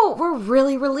people were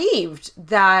really relieved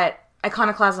that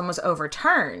iconoclasm was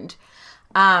overturned.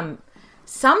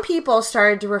 Some people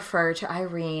started to refer to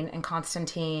Irene and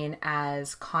Constantine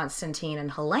as Constantine and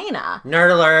Helena.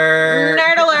 Nerd alert!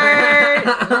 Nerd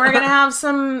alert! We're going to have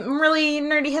some really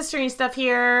nerdy history stuff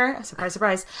here. Surprise,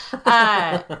 surprise.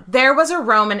 There was a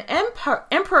Roman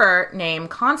emperor named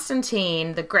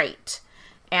Constantine the Great.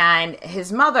 And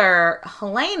his mother,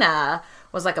 Helena,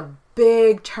 was like a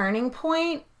big turning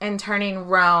point in turning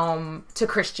Rome to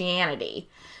Christianity.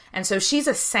 And so she's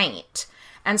a saint.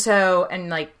 And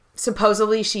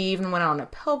supposedly she even went on a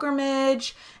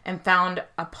pilgrimage and found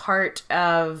a part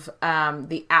of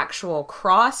the actual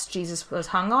cross Jesus was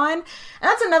hung on. And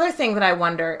that's another thing that I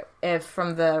wonder if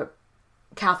from the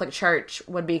Catholic Church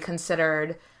would be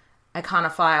considered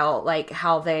iconophile, like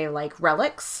how they like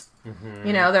relics. Mm-hmm.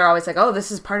 You know, they're always like, oh, this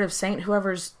is part of Saint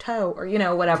whoever's toe or, you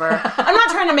know, whatever. I'm not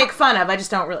trying to make fun of. I just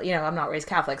don't really, you know, I'm not raised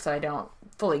Catholic, so I don't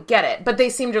fully get it. But they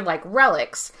seem to like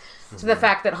relics. So the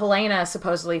fact that Helena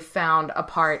supposedly found a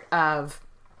part of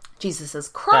Jesus's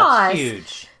cross, that's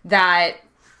huge. That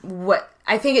what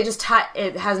I think it just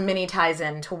it has many ties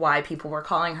into why people were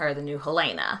calling her the new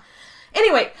Helena.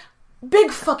 Anyway,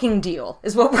 big fucking deal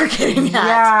is what we're getting at.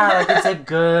 Yeah, like it's a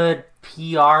good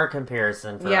PR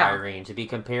comparison for Irene to be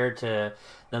compared to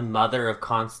the mother of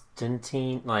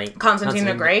Constantine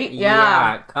the Great.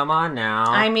 Yeah, come on now.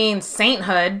 I mean,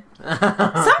 sainthood.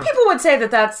 Some people would say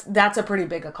that that's a pretty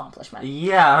big accomplishment.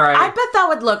 Yeah, right. I bet that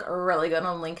would look really good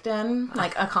on LinkedIn,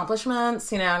 like accomplishments.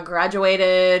 You know,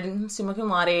 graduated, summa cum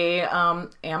laude,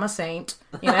 am a saint.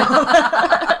 You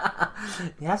know,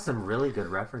 you have some really good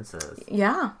references.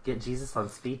 Yeah, get Jesus on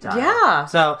speed dial. Yeah.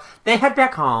 So they head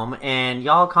back home, and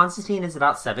y'all, Constantine is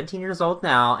about 17 years old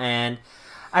now, and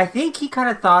I think he kind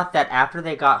of thought that after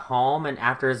they got home and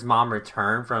after his mom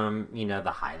returned from, you know,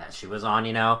 the high that she was on,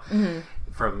 you know,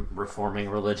 from reforming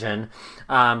religion,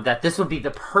 that this would be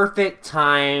the perfect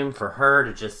time for her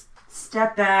to just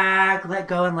step back, let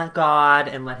go and let God,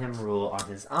 and let him rule on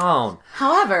his own.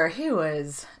 However, he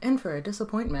was in for a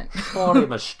disappointment. Sorely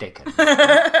mistaken. And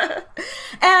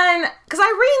because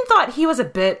Irene thought he was a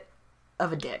bit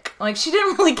of a dick. Like, she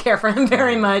didn't really care for him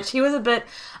very much. He was a bit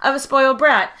of a spoiled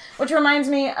brat, which reminds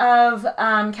me of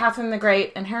Catherine the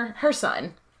Great and her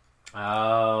son.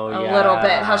 Oh, yeah. A little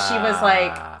bit. How she was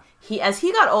like, as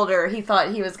he got older, he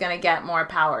thought he was going to get more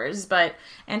powers, but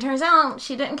it turns out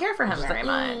she didn't care for him very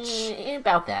much.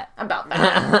 About that.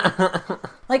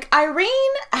 Like, Irene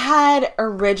had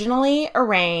originally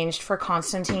arranged for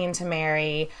Constantine to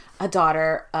marry a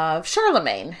daughter of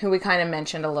Charlemagne, who we kind of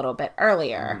mentioned a little bit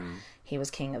earlier. He was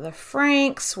king of the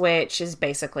Franks, which is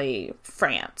basically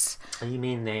France. You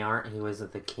mean he was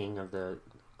the king of the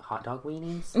hot dog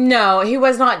weenies? No, he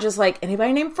was not just like,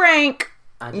 anybody named Frank?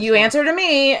 You answer to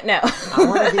me. No. I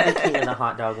want to be the king of the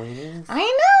hot dog weenies. I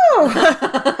know.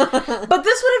 But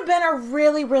this would have been a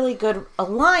really, really good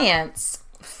alliance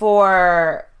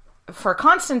for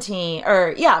Constantine,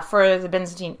 for the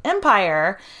Byzantine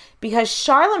Empire, because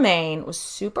Charlemagne was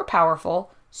super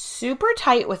powerful, super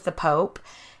tight with the Pope,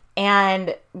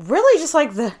 and really just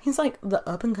like he's like the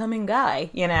up and coming guy,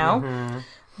 you know? Mm-hmm.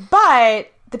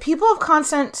 But the people of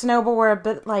Constantinople were a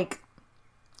bit like,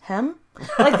 him?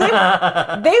 Like, they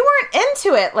weren't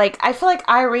into it. Like, I feel like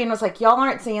Irene was like, y'all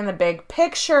aren't seeing the big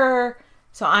picture,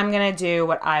 so I'm going to do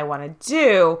what I want to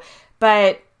do.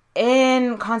 But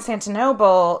in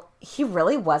Constantinople, he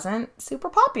really wasn't super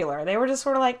popular. They were just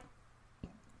sort of like,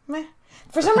 meh.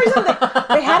 For some reason,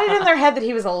 they had it in their head that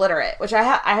he was illiterate, which I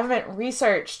haven't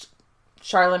researched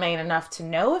Charlemagne enough to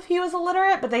know if he was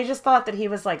illiterate, but they just thought that he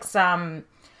was like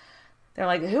they're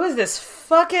like, who is this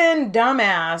fucking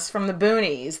dumbass from the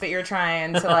boonies that you're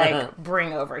trying to like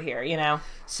bring over here, you know?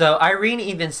 So Irene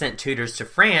even sent tutors to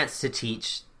France to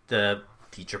teach the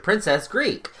future princess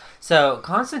Greek. So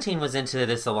Constantine was into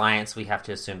this alliance, we have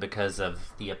to assume, because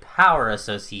of the power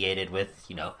associated with,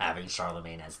 having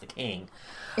Charlemagne as the king.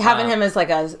 Having him as like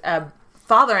a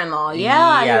father-in-law.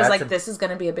 Yeah, he was like, this is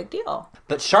going to be a big deal.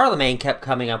 But Charlemagne kept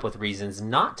coming up with reasons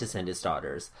not to send his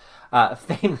daughters.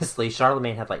 Famously,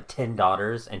 Charlemagne had like 10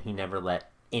 daughters, and he never let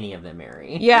any of them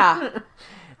marry. Yeah.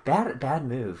 Bad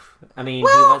move. I mean, he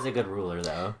was a good ruler,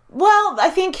 though. Well, I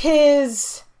think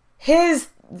his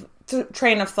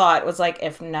train of thought was like,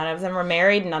 if none of them were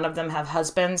married, none of them have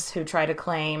husbands who try to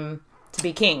claim to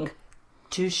be king.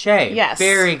 Touche. Yes.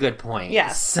 Very good point.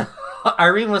 Yes. So,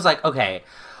 Irene was like, okay,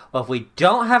 well, if we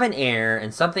don't have an heir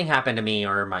and something happened to me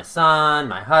or my son,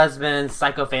 my husband,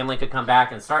 psycho family could come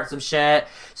back and start some shit.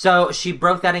 So she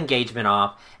broke that engagement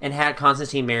off and had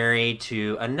Constantine married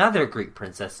to another Greek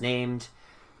princess named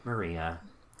Maria.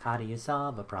 How do you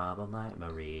solve a problem like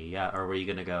Maria? Or were you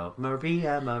going to go,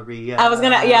 Maria, Maria? I was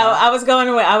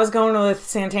going with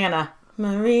Santana.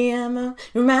 Maria,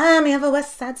 remind me of a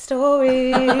West Side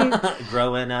Story.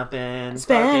 Growing up in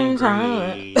Spend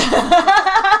fucking Greece.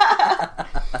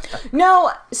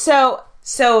 No, so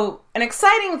an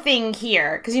exciting thing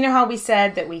here, because you know how we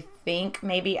said that we think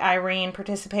maybe Irene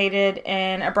participated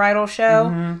in a bridal show?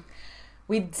 Mm-hmm.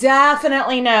 We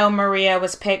definitely know Maria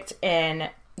was picked in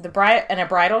a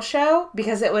bridal show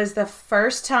because it was the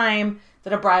first time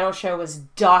that a bridal show was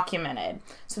documented.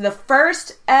 So the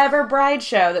first ever bride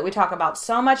show that we talk about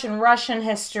so much in Russian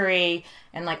history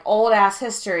and like old ass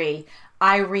history,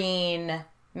 Irene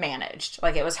managed.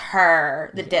 Like, it was her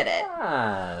that did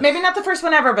it. Maybe not the first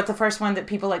one ever, but the first one that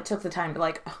people like took the time to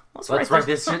like, let's write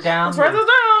this shit down. Let's write this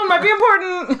down. Might be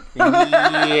important.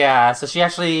 Yeah. So she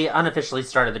actually unofficially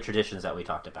started the traditions that we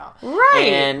talked about. Right.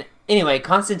 And anyway,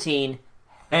 Constantine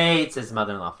hates his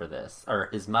mother-in-law for this, or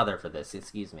his mother for this,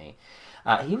 excuse me.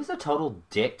 He was a total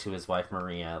dick to his wife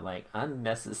Maria, like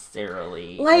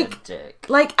unnecessarily a dick.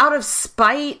 Like out of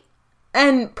spite.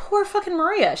 And poor fucking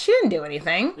Maria. She didn't do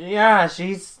anything. Yeah,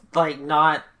 she's like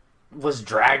was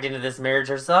dragged into this marriage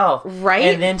herself. Right.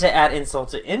 And then to add insult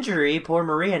to injury, poor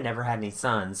Maria never had any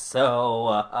sons. So,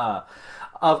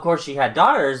 of course she had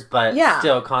daughters, but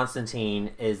still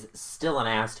Constantine is still an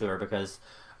ass to her because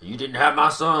you didn't have my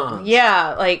son.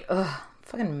 Yeah, like,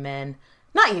 fucking men.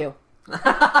 Not you.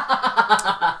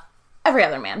 Every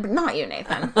other man, but not you,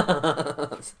 Nathan.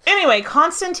 Anyway,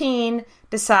 Constantine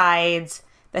decides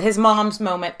that his mom's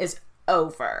moment is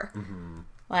over. Mm-hmm.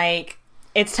 Like,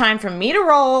 it's time for me to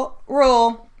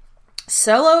rule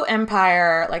solo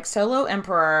empire, like solo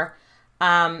emperor.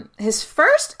 His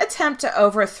first attempt to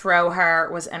overthrow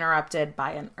her was interrupted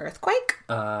by an earthquake.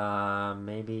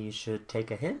 Maybe you should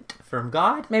take a hint from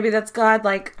God. Maybe that's God,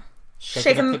 like,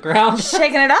 shaking up the ground.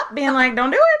 Shaking it up, being like,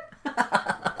 don't do it.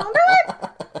 Don't do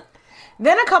it.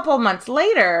 Then a couple of months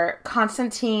later,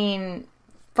 Constantine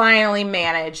finally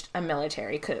managed a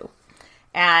military coup.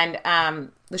 And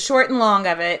the short and long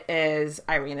of it is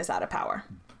Irene is out of power.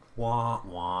 Wah,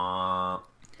 wah.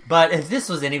 But if this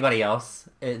was anybody else,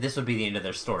 this would be the end of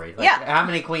their story. Like, how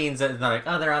many queens are like,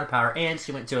 oh, they're out of power, and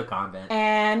she went to a convent.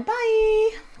 And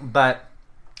bye. But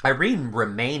Irene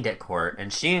remained at court,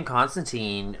 and she and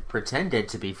Constantine pretended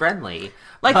to be friendly.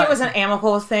 Like, it was an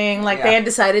amicable thing. Like, they had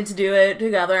decided to do it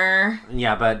together.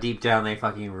 Yeah, but deep down, they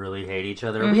fucking really hate each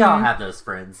other. Mm-hmm. We all have those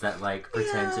friends that, like,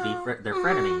 pretend to be they're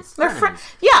frenemies.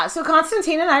 Yeah, so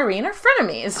Constantine and Irene are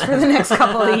frenemies for the next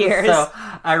couple of years. So,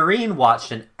 Irene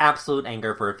watched in absolute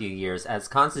anger for a few years as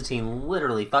Constantine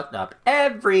literally fucked up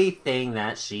everything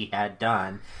that she had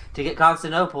done. to get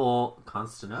Constantinople.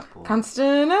 Constantinople.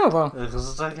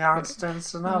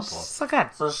 So good.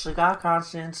 So she got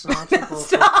Constantinople.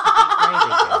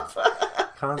 Stop.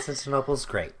 Constantinople's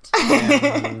great.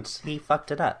 And he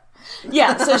fucked it up.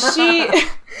 Yeah, so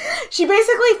she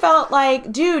basically felt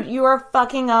like, dude, you are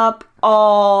fucking up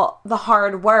all the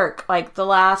hard work. Like, the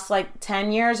last,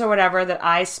 10 years or whatever that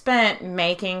I spent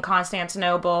making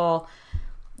Constantinople,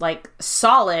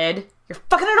 solid, you're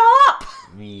fucking it all up.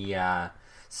 Yeah.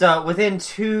 So, within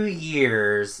 2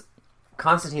 years,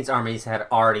 Constantine's armies had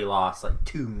already lost,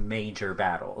 2 major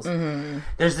battles. Mm-hmm.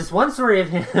 There's this one story of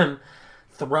him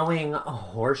throwing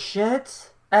horse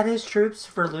shit at his troops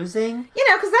for losing.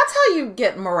 Because that's how you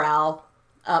get morale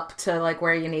up to,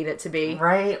 where you need it to be.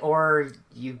 Right? Or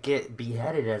you get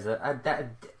beheaded as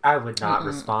I would not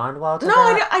respond well to that.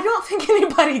 No, I don't think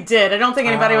anybody did. I don't think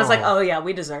anybody was like, oh, yeah,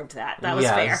 we deserved that. That was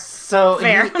fair. So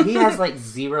fair. He has,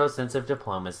 zero sense of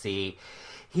diplomacy.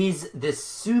 He's this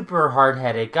super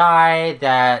hard-headed guy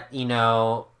that, He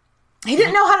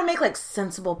didn't know how to make,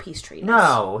 sensible peace treaties.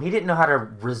 No, he didn't know how to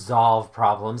resolve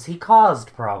problems. He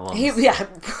caused problems.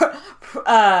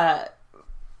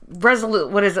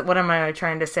 What is it? What am I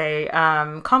trying to say?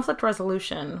 Conflict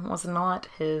resolution was not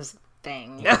his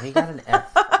thing. Yeah, he got an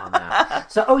F on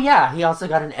that. So, he also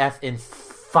got an F in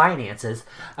finances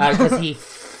because he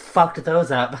fucked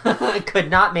those up.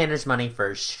 Could not manage money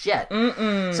for shit.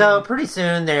 Mm-mm. So pretty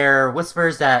soon there are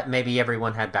whispers that maybe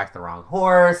everyone had backed the wrong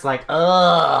horse.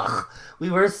 Ugh, we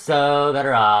were so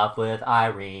better off with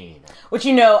Irene. Which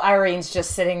Irene's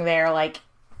just sitting there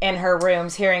in her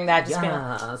rooms hearing that, just being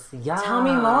like, tell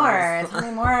me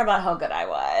more about how good I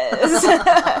was.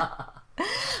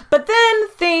 But then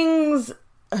things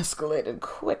escalated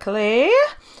quickly.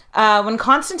 When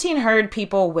Constantine heard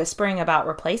people whispering about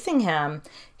replacing him,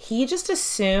 he just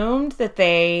assumed that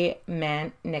they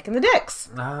meant Nick and the Dicks.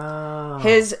 Oh.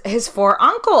 His 4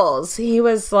 uncles. He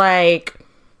was like,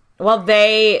 well,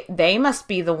 they must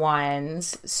be the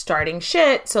ones starting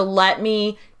shit, so let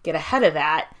me get ahead of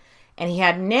that. And he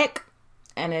had Nick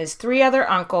and his 3 other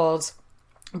uncles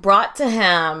brought to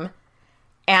him,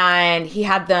 and he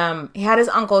had his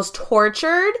uncles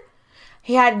tortured.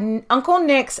 He had Uncle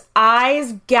Nick's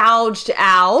eyes gouged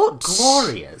out.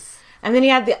 Glorious. And then he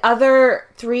had the other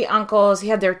 3 uncles, he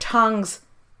had their tongues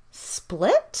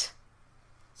split.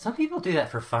 Some people do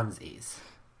that for funsies.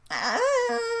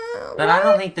 But I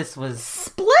don't think this was...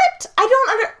 Split?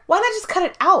 Why not just cut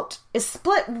it out? Is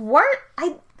split what?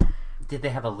 Did they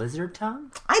have a lizard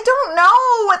tongue? I don't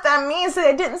know what that means.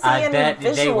 I didn't see any visuals. I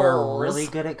bet they were really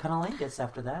good at cunnilingus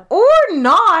after that. Or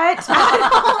not.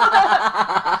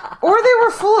 Or they were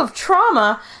full of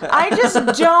trauma. I just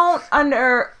don't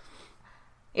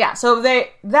Yeah, so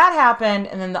that happened,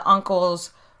 and then the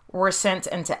uncles were sent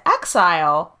into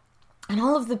exile, and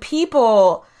all of the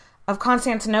people of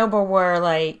Constantinople were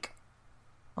like,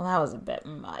 well, that was a bit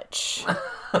much.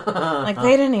 They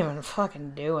didn't even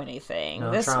fucking do anything.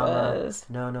 No this trauma. was...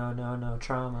 No,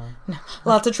 trauma.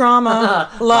 Lots of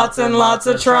trauma. lots and lots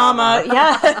of trauma.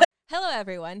 Yeah. Hello,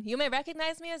 everyone. You may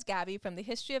recognize me as Gabby from the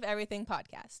History of Everything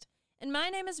podcast. And my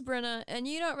name is Brenna, and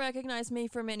you don't recognize me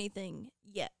from anything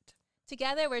yet.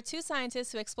 Together, we're 2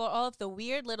 scientists who explore all of the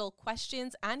weird little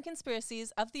questions and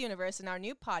conspiracies of the universe in our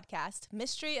new podcast,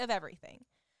 Mystery of Everything.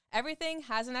 Everything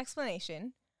has an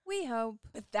explanation. We hope.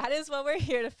 But that is what we're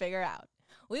here to figure out.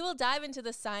 We will dive into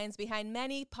the science behind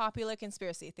many popular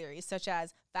conspiracy theories, such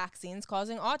as vaccines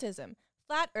causing autism,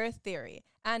 flat earth theory,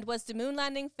 and was the moon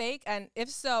landing fake? And if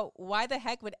so, why the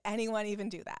heck would anyone even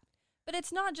do that? But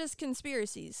it's not just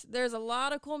conspiracies. There's a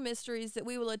lot of cool mysteries that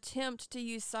we will attempt to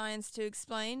use science to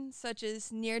explain, such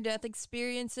as near-death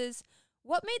experiences,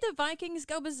 what made the Vikings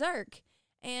go berserk,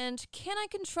 and can I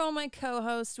control my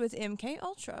co-host with MK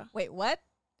Ultra? Wait, what?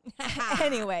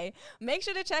 Anyway, make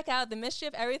sure to check out the Mystery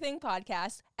of Everything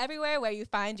podcast everywhere where you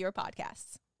find your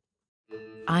podcasts.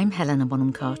 I'm Helena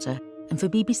Bonham Carter, and for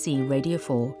BBC Radio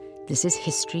 4, this is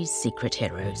History's Secret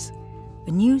Heroes,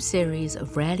 a new series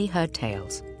of rarely heard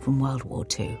tales from World War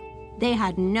II. They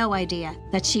had no idea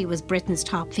that she was Britain's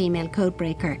top female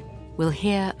codebreaker. We'll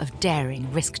hear of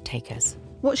daring risk-takers.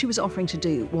 What she was offering to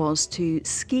do was to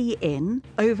ski in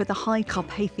over the high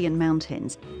Carpathian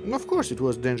mountains. Of course it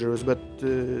was dangerous, but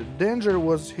danger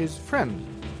was his friend.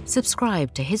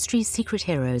 Subscribe to History's Secret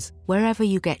Heroes wherever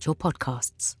you get your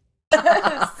podcasts.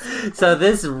 So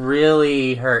this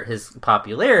really hurt his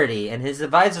popularity, and his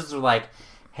advisors were like,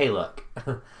 hey, look,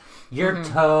 you're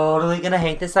totally going to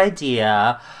hate this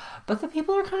idea, but the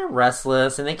people are kind of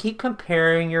restless, and they keep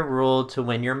comparing your rule to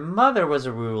when your mother was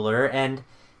a ruler, and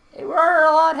they were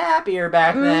a lot happier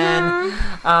back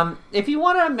then. If you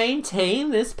want to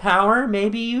maintain this power,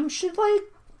 maybe you should,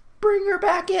 bring her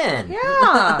back in.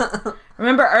 Yeah.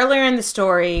 Remember earlier in the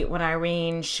story when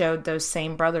Irene showed those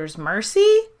same brothers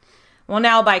mercy? Well,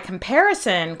 now by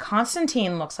comparison,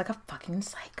 Constantine looks like a fucking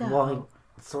psycho. Well,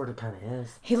 he sort of kind of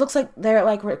is. He looks like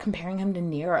we're comparing him to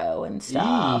Nero and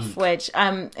stuff. Eek. Which,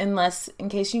 in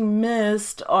case you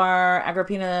missed our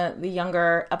Agrippina the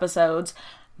Younger episodes,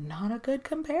 not a good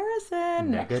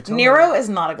comparison. Nero is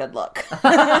not a good look.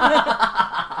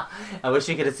 I wish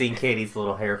you could have seen Katie's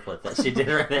little hair flip that she did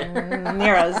right there.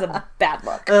 Nero's a bad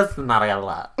look. That's not a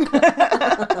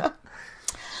good look.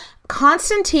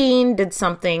 Constantine did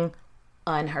something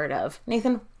unheard of.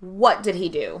 Nathan, what did he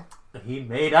do? He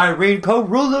made Irene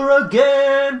co-ruler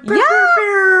again.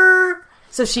 Yeah.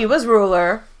 So she was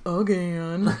ruler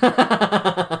again.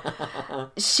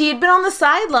 She'd been on the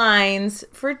sidelines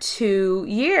for 2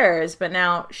 years, but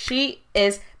now she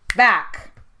is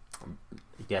back.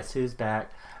 Guess who's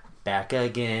back? Back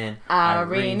again.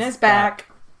 Irene is back.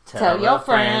 Tell your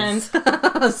friends.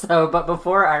 But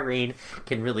before Irene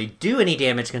can really do any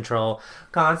damage control,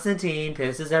 Constantine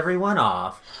pisses everyone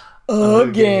off.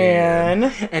 Again.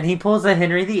 And he pulls a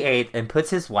Henry VIII and puts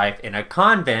his wife in a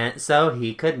convent so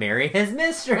he could marry his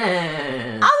mistress.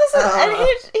 And he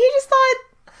just thought,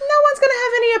 no one's going to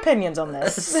have any opinions on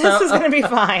this. This is going to be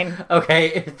fine.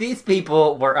 Okay, if these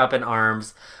people were up in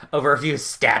arms over a few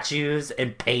statues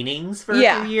and paintings for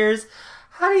a few years,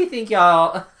 how do you think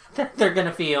y'all that they're going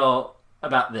to feel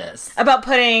about this? About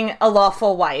putting a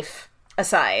lawful wife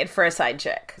aside for a side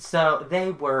chick. So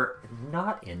they were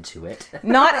not into it.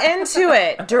 Not into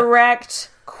it. Direct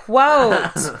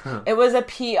quote. It was a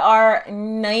PR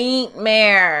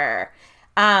nightmare.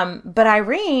 But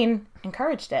Irene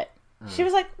encouraged it. She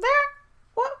was like,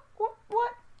 what?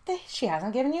 She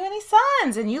hasn't given you any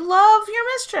sons and you love your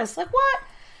mistress. Like, what?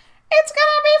 It's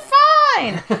gonna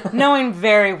be fine. Knowing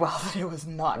very well that it was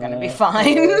not gonna be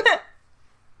fine.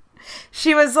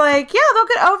 She was like, yeah, they'll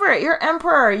get over it. You're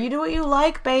emperor. You do what you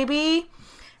like, baby.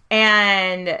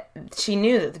 And she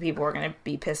knew that the people were going to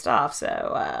be pissed off.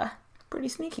 So, pretty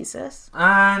sneaky, sis.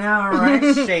 I know,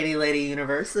 right? Shady Lady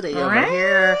University over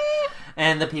here.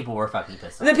 And the people were fucking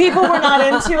pissed off. The people were not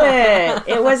into it.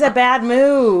 It was a bad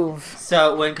move.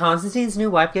 So, when Constantine's new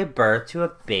wife gave birth to a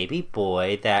baby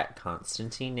boy that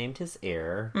Constantine named his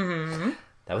heir,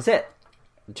 that was it.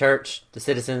 The church, the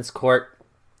citizens, court,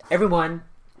 everyone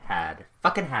had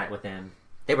it with him.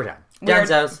 They were done.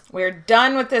 Dunzos. We're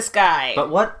done with this guy. But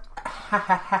what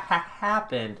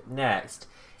happened next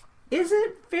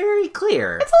isn't very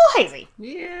clear. It's a little hazy.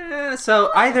 Yeah,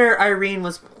 so either Irene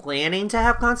was planning to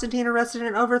have Constantine arrested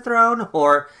and overthrown,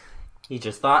 or he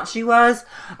just thought she was,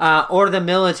 or the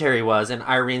military was, and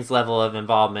Irene's level of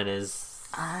involvement is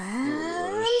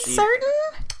uncertain.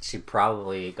 She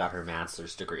probably got her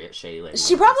master's degree at Shady Lady.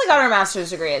 She probably got her master's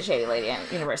degree at Shady Lady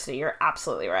University. You're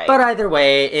absolutely right. But either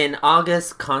way, in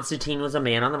August, Constantine was a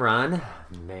man on the run.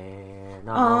 Man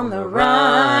on the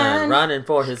run. Running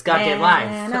for his goddamn life.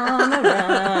 Man on the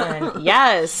run.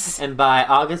 Yes. And by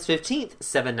August 15th,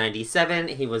 797,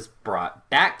 he was brought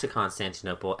back to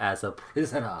Constantinople as a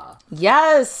prisoner.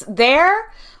 Yes.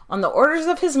 There, on the orders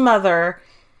of his mother,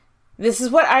 this is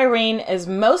what Irene is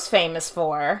most famous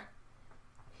for.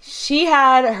 She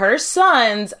had her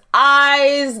son's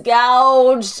eyes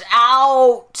gouged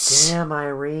out. Damn,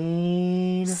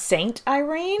 Irene. Saint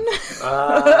Irene?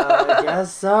 I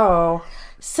guess so.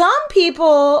 Some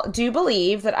people do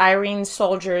believe that Irene's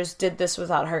soldiers did this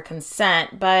without her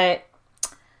consent, but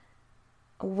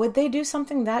would they do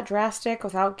something that drastic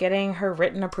without getting her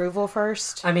written approval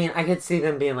first? I mean, I could see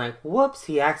them being like, whoops,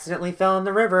 he accidentally fell in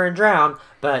the river and drowned,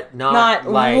 but not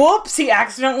like... whoops, he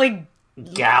accidentally...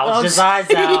 gouged his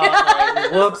eyes out. Yeah.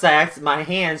 Like, whoops, my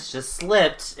hands just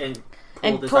slipped and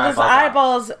pulled his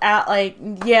eyeballs out. Like,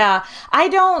 yeah. I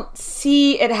don't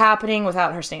see it happening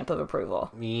without her stamp of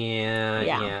approval.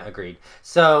 Yeah, agreed.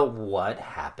 So, what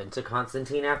happened to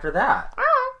Constantine after that?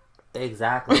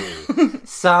 Exactly.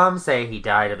 Some say he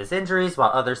died of his injuries,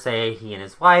 while others say he and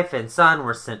his wife and son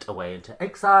were sent away into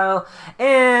exile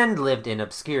and lived in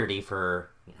obscurity for...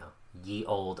 ye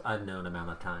old unknown amount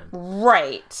of time.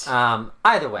 Right.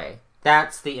 Either way,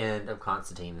 that's the end of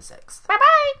Constantine the Sixth.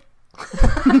 Bye-bye!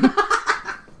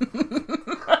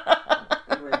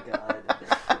 Oh my god.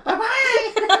 Bye-bye!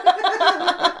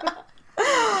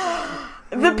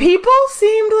 The people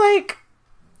seemed like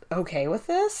okay with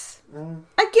this.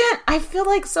 Again, I feel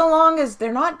like so long as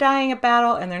they're not dying at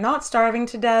battle and they're not starving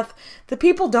to death, the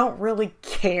people don't really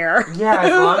care. Yeah,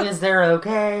 as long as they're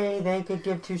okay, they could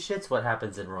give two shits what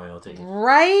happens in royalty.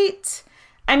 Right?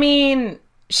 I mean,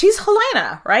 she's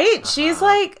Helena, right? She's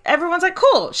like, everyone's like,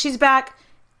 cool, she's back.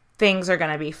 Things are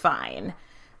going to be fine.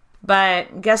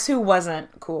 But guess who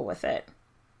wasn't cool with it?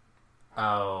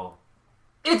 Oh.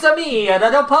 It's a me,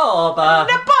 the Pope.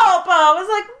 The Pope was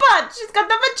like, but she's got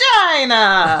the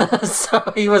vagina.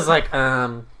 So he was like,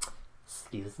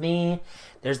 excuse me,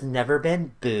 there's never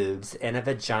been boobs in a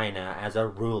vagina as a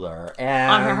ruler.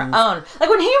 And on her own. Like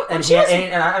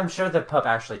and I'm sure the Pope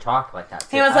actually talked like that.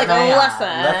 He was like,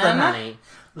 listen. Listen, honey.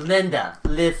 Linda,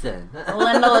 listen.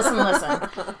 Linda, listen.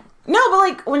 No, but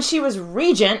like when she was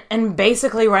regent and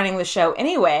basically running the show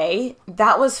anyway,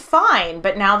 that was fine.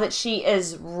 But now that she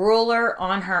is ruler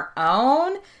on her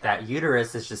own, that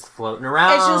uterus is just floating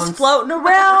around. It's just floating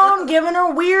around, giving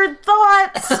her weird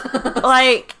thoughts.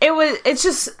 Like it's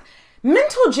just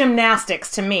mental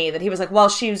gymnastics to me that he was like, well,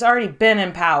 she's already been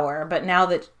in power, but now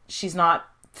that she's not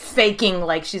faking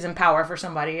like she's in power for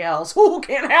somebody else, who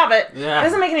can't have it? Yeah. It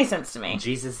doesn't make any sense to me.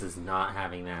 Jesus is not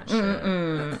having that shit.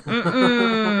 I'm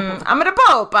gonna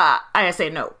Pope. I say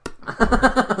nope.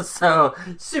 So,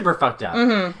 super fucked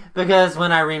up. Because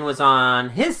when Irene was on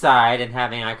his side and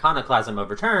having iconoclasm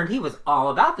overturned, he was all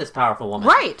about this powerful woman.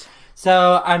 Right.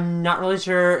 So, I'm not really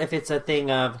sure if it's a thing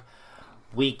of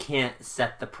we can't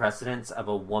set the precedence of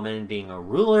a woman being a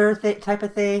ruler type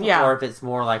of thing, or if it's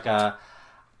more like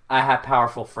I have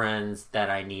powerful friends that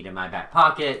I need in my back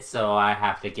pocket, so I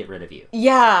have to get rid of you.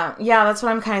 Yeah, that's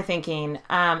what I'm kind of thinking.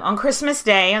 On Christmas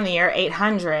Day, in the year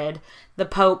 800, the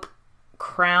Pope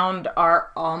crowned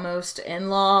our almost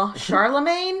in-law,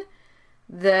 Charlemagne,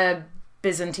 the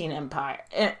Byzantine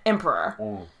emperor.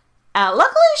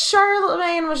 Luckily,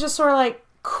 Charlemagne was just sort of like,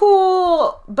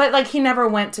 cool, but like he never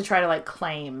went to try to like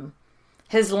claim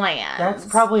his land. That's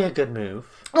probably a good move.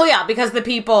 Well, yeah, because the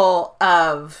people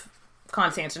of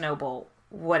Constantinople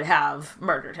would have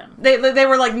murdered him. They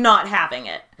were like not having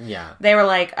it. Yeah. They were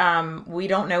like, we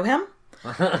don't know him.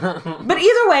 But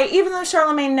either way, even though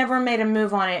Charlemagne never made a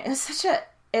move on it,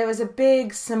 it was a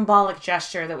big symbolic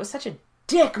gesture that was such a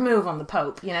dick move on the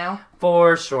Pope, you know?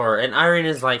 For sure. And Irene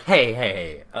is like,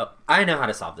 hey, I know how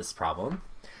to solve this problem.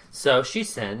 So she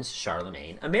sends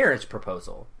Charlemagne a marriage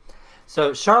proposal.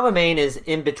 So Charlemagne is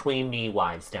in between the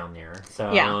wives down there.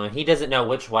 So he doesn't know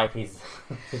which wife he's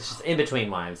just in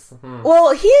between wives.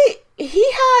 Well, he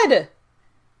had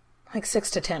like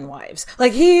 6 to 10 wives.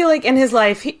 Like he in his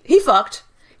life he fucked.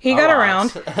 He got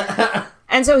around.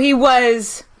 And so he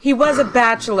was a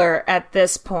bachelor at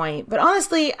this point. But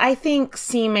honestly, I think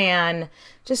Seaman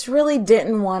just really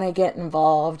didn't want to get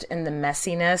involved in the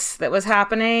messiness that was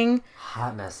happening.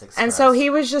 Hot mess express. And so he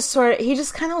was just he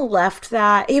just kind of left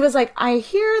that. He was like, I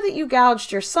hear that you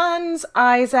gouged your son's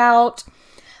eyes out.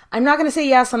 I'm not going to say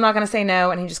yes, I'm not going to say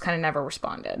no. And he just kind of never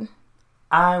responded.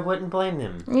 I wouldn't blame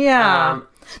him. Yeah.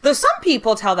 Though some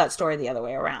people tell that story the other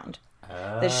way around.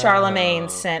 That Charlemagne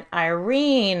sent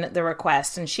Irene the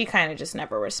request and she kind of just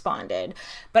never responded.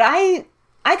 But I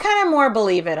kind of more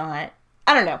believe it on,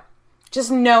 I don't know. Just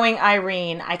knowing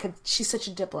Irene, she's such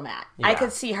a diplomat. Yeah. I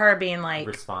could see her being like,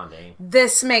 responding.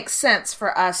 This makes sense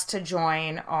for us to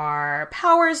join our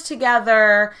powers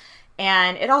together.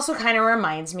 And it also kind of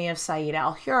reminds me of Saeed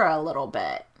al-Hura a little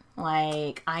bit.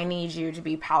 Like, I need you to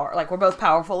be like, we're both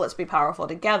powerful, let's be powerful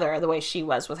together, the way she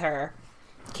was with her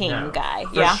king guy.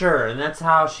 For sure. And that's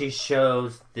how she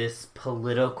shows this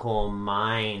political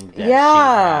mind that she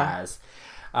has.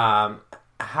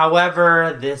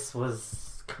 However, this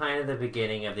was kind of the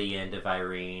beginning of the end of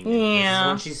Irene. Yeah. This is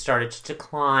when she started to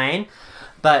decline.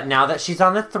 But now that she's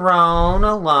on the throne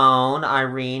alone,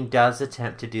 Irene does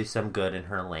attempt to do some good in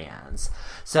her lands.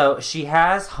 So she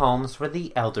has homes for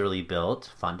the elderly built,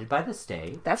 funded by the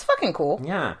state. That's fucking cool.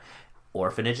 Yeah.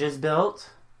 Orphanages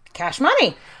built. Cash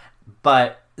money.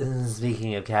 But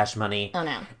speaking of cash money, oh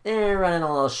no, they're running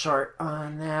a little short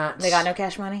on that. They got no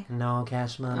cash money? No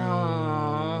cash money.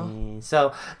 Aww.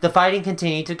 So the fighting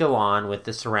continued to go on with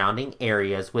the surrounding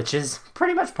areas, which is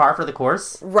pretty much par for the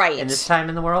course. Right. In this time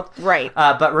in the world. Right.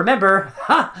 But remember,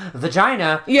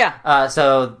 vagina. Yeah.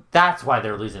 So that's why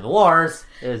they're losing the wars.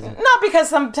 Not because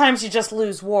sometimes you just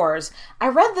lose wars. I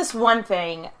read this one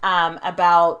thing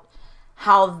about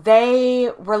how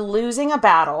they were losing a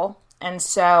battle. And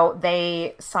so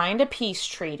they signed a peace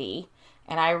treaty,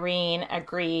 and Irene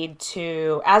agreed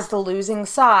to, as the losing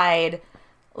side,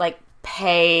 like,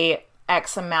 pay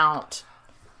X amount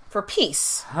for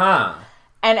peace. Huh.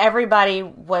 And everybody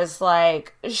was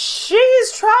like,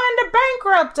 she's trying to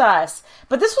bankrupt us.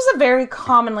 But this was a very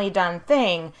commonly done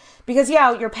thing, because,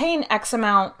 yeah, you're paying X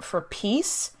amount for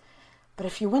peace, but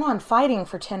if you went on fighting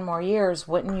for 10 more years,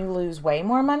 wouldn't you lose way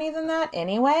more money than that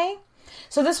anyway?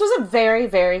 So this was a very,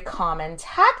 very common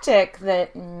tactic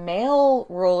that male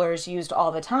rulers used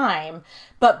all the time.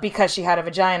 But because she had a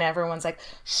vagina, everyone's like,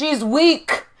 she's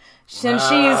weak. And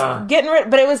she's getting rid,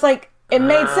 but it was like, it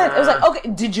made sense. It was like, okay,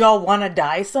 did y'all want to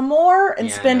die some more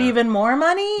and spend even more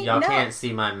money? Y'all can't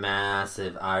see my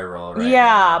massive eye roll right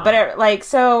now. But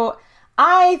so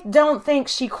I don't think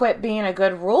she quit being a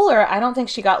good ruler. I don't think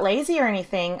she got lazy or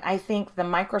anything. I think the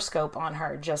microscope on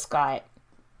her just got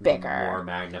bigger. More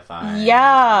magnified.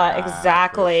 Yeah,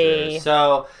 exactly. Sure.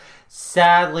 So,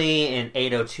 sadly, in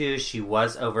 802, she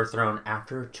was overthrown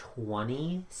after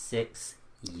 26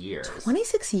 years.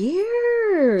 26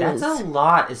 years. That's a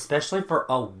lot, especially for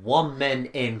a woman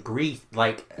in Greece,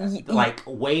 like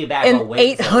way back in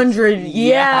 800.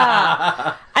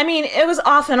 Yeah. I mean, it was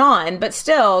off and on, but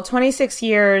still 26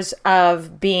 years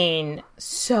of being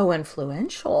so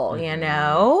influential, you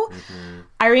know?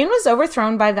 Irene was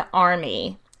overthrown by the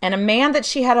army and a man that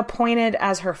she had appointed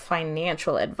as her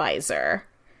financial advisor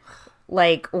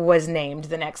was named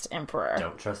the next emperor.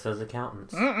 Don't trust those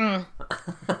accountants.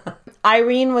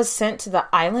 Irene was sent to the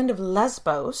island of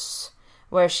Lesbos,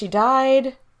 where she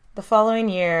died the following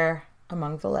year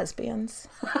among the lesbians.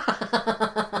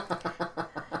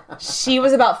 She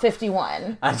was about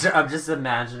 51. I'm just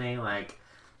imagining,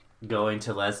 going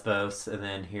to Lesbos and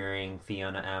then hearing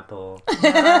Fiona Apple.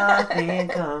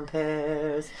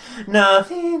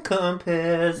 Nothing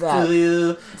compares to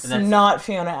you. It's not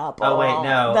Fiona Apple. Oh, wait,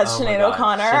 no. That's Sinead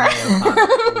O'Connor.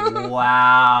 Sinead O'Connor.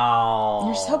 Wow.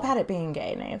 You're so bad at being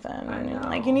gay, Nathan. I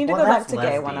know. You need to go back to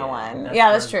Gay 101.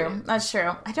 That's true. That's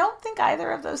true. I don't think either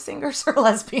of those singers are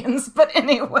lesbians, but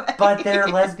anyway. But they're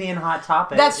lesbian hot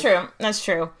topics. That's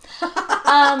true.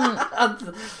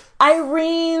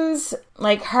 Irene's,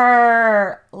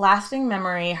 her lasting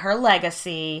memory, her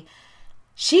legacy,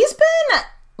 she's been,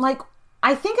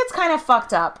 I think it's kind of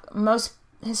fucked up. Most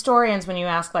historians, when you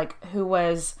ask, who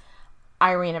was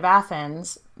Irene of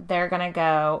Athens, they're going to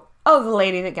go, oh, the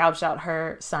lady that gouged out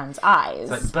her son's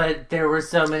eyes. But there were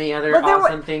so many other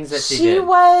awesome things that she did. She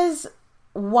was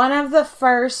one of the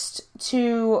first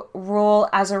to rule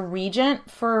as a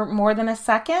regent for more than a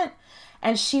second.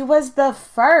 And she was the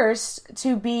first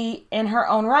to be in her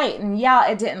own right. And yeah,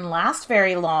 it didn't last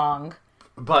very long.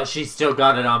 But she still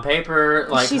got it on paper. Her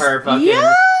LinkedIn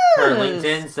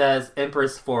says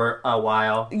Empress for a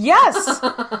while. Yes.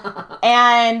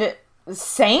 And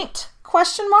Saint, ?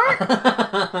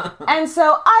 And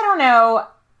so, I don't know.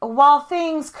 While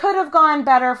things could have gone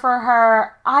better for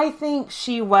her, I think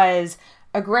she was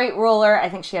a great ruler. I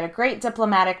think she had a great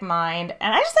diplomatic mind.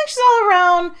 And I just think she's all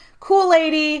around cool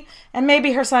lady. And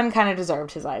maybe her son kind of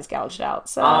deserved his eyes gouged out.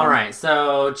 So. All right.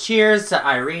 So cheers to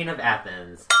Irene of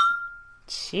Athens.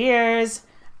 Cheers.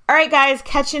 All right, guys.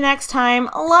 Catch you next time.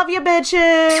 Love you,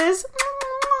 bitches.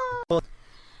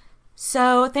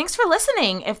 So thanks for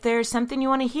listening. If there's something you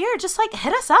want to hear, just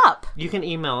hit us up. You can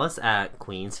email us at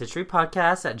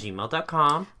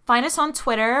queenshistorypodcast@gmail.com. Find us on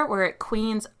Twitter. We're at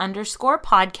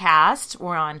Queens_podcast.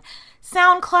 We're on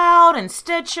SoundCloud and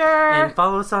Stitcher. And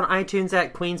follow us on iTunes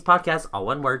at Queens Podcast, all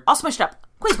one word. All smushed up.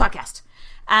 Queens Podcast.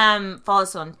 Follow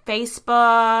us on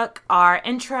Facebook. Our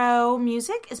intro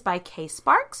music is by K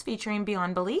Sparks, featuring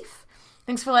Beyond Belief.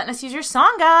 Thanks for letting us use your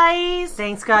song, guys.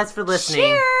 Thanks, guys, for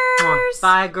listening. Cheers.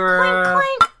 Bye, girl.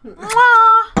 Clink, clink.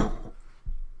 Mwah.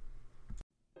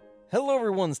 Hello,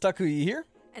 everyone. Stakuyi here.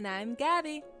 And I'm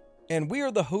Gabby. And we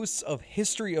are the hosts of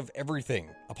History of Everything,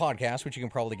 a podcast which you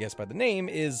can probably guess by the name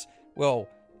is,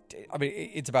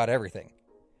 it's about everything.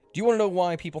 Do you want to know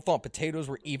why people thought potatoes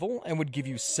were evil and would give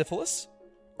you syphilis?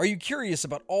 Are you curious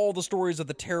about all the stories of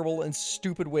the terrible and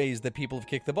stupid ways that people have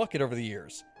kicked the bucket over the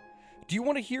years? Do you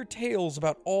want to hear tales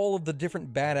about all of the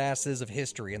different badasses of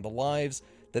history and the lives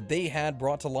that they had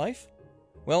brought to life?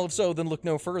 Well, if so, then look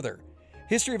no further.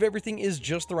 History of Everything is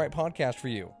just the right podcast for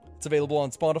you. It's available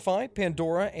on Spotify,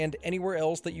 Pandora, and anywhere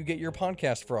else that you get your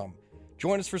podcast from.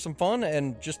 Join us for some fun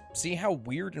and just see how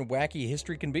weird and wacky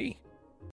history can be.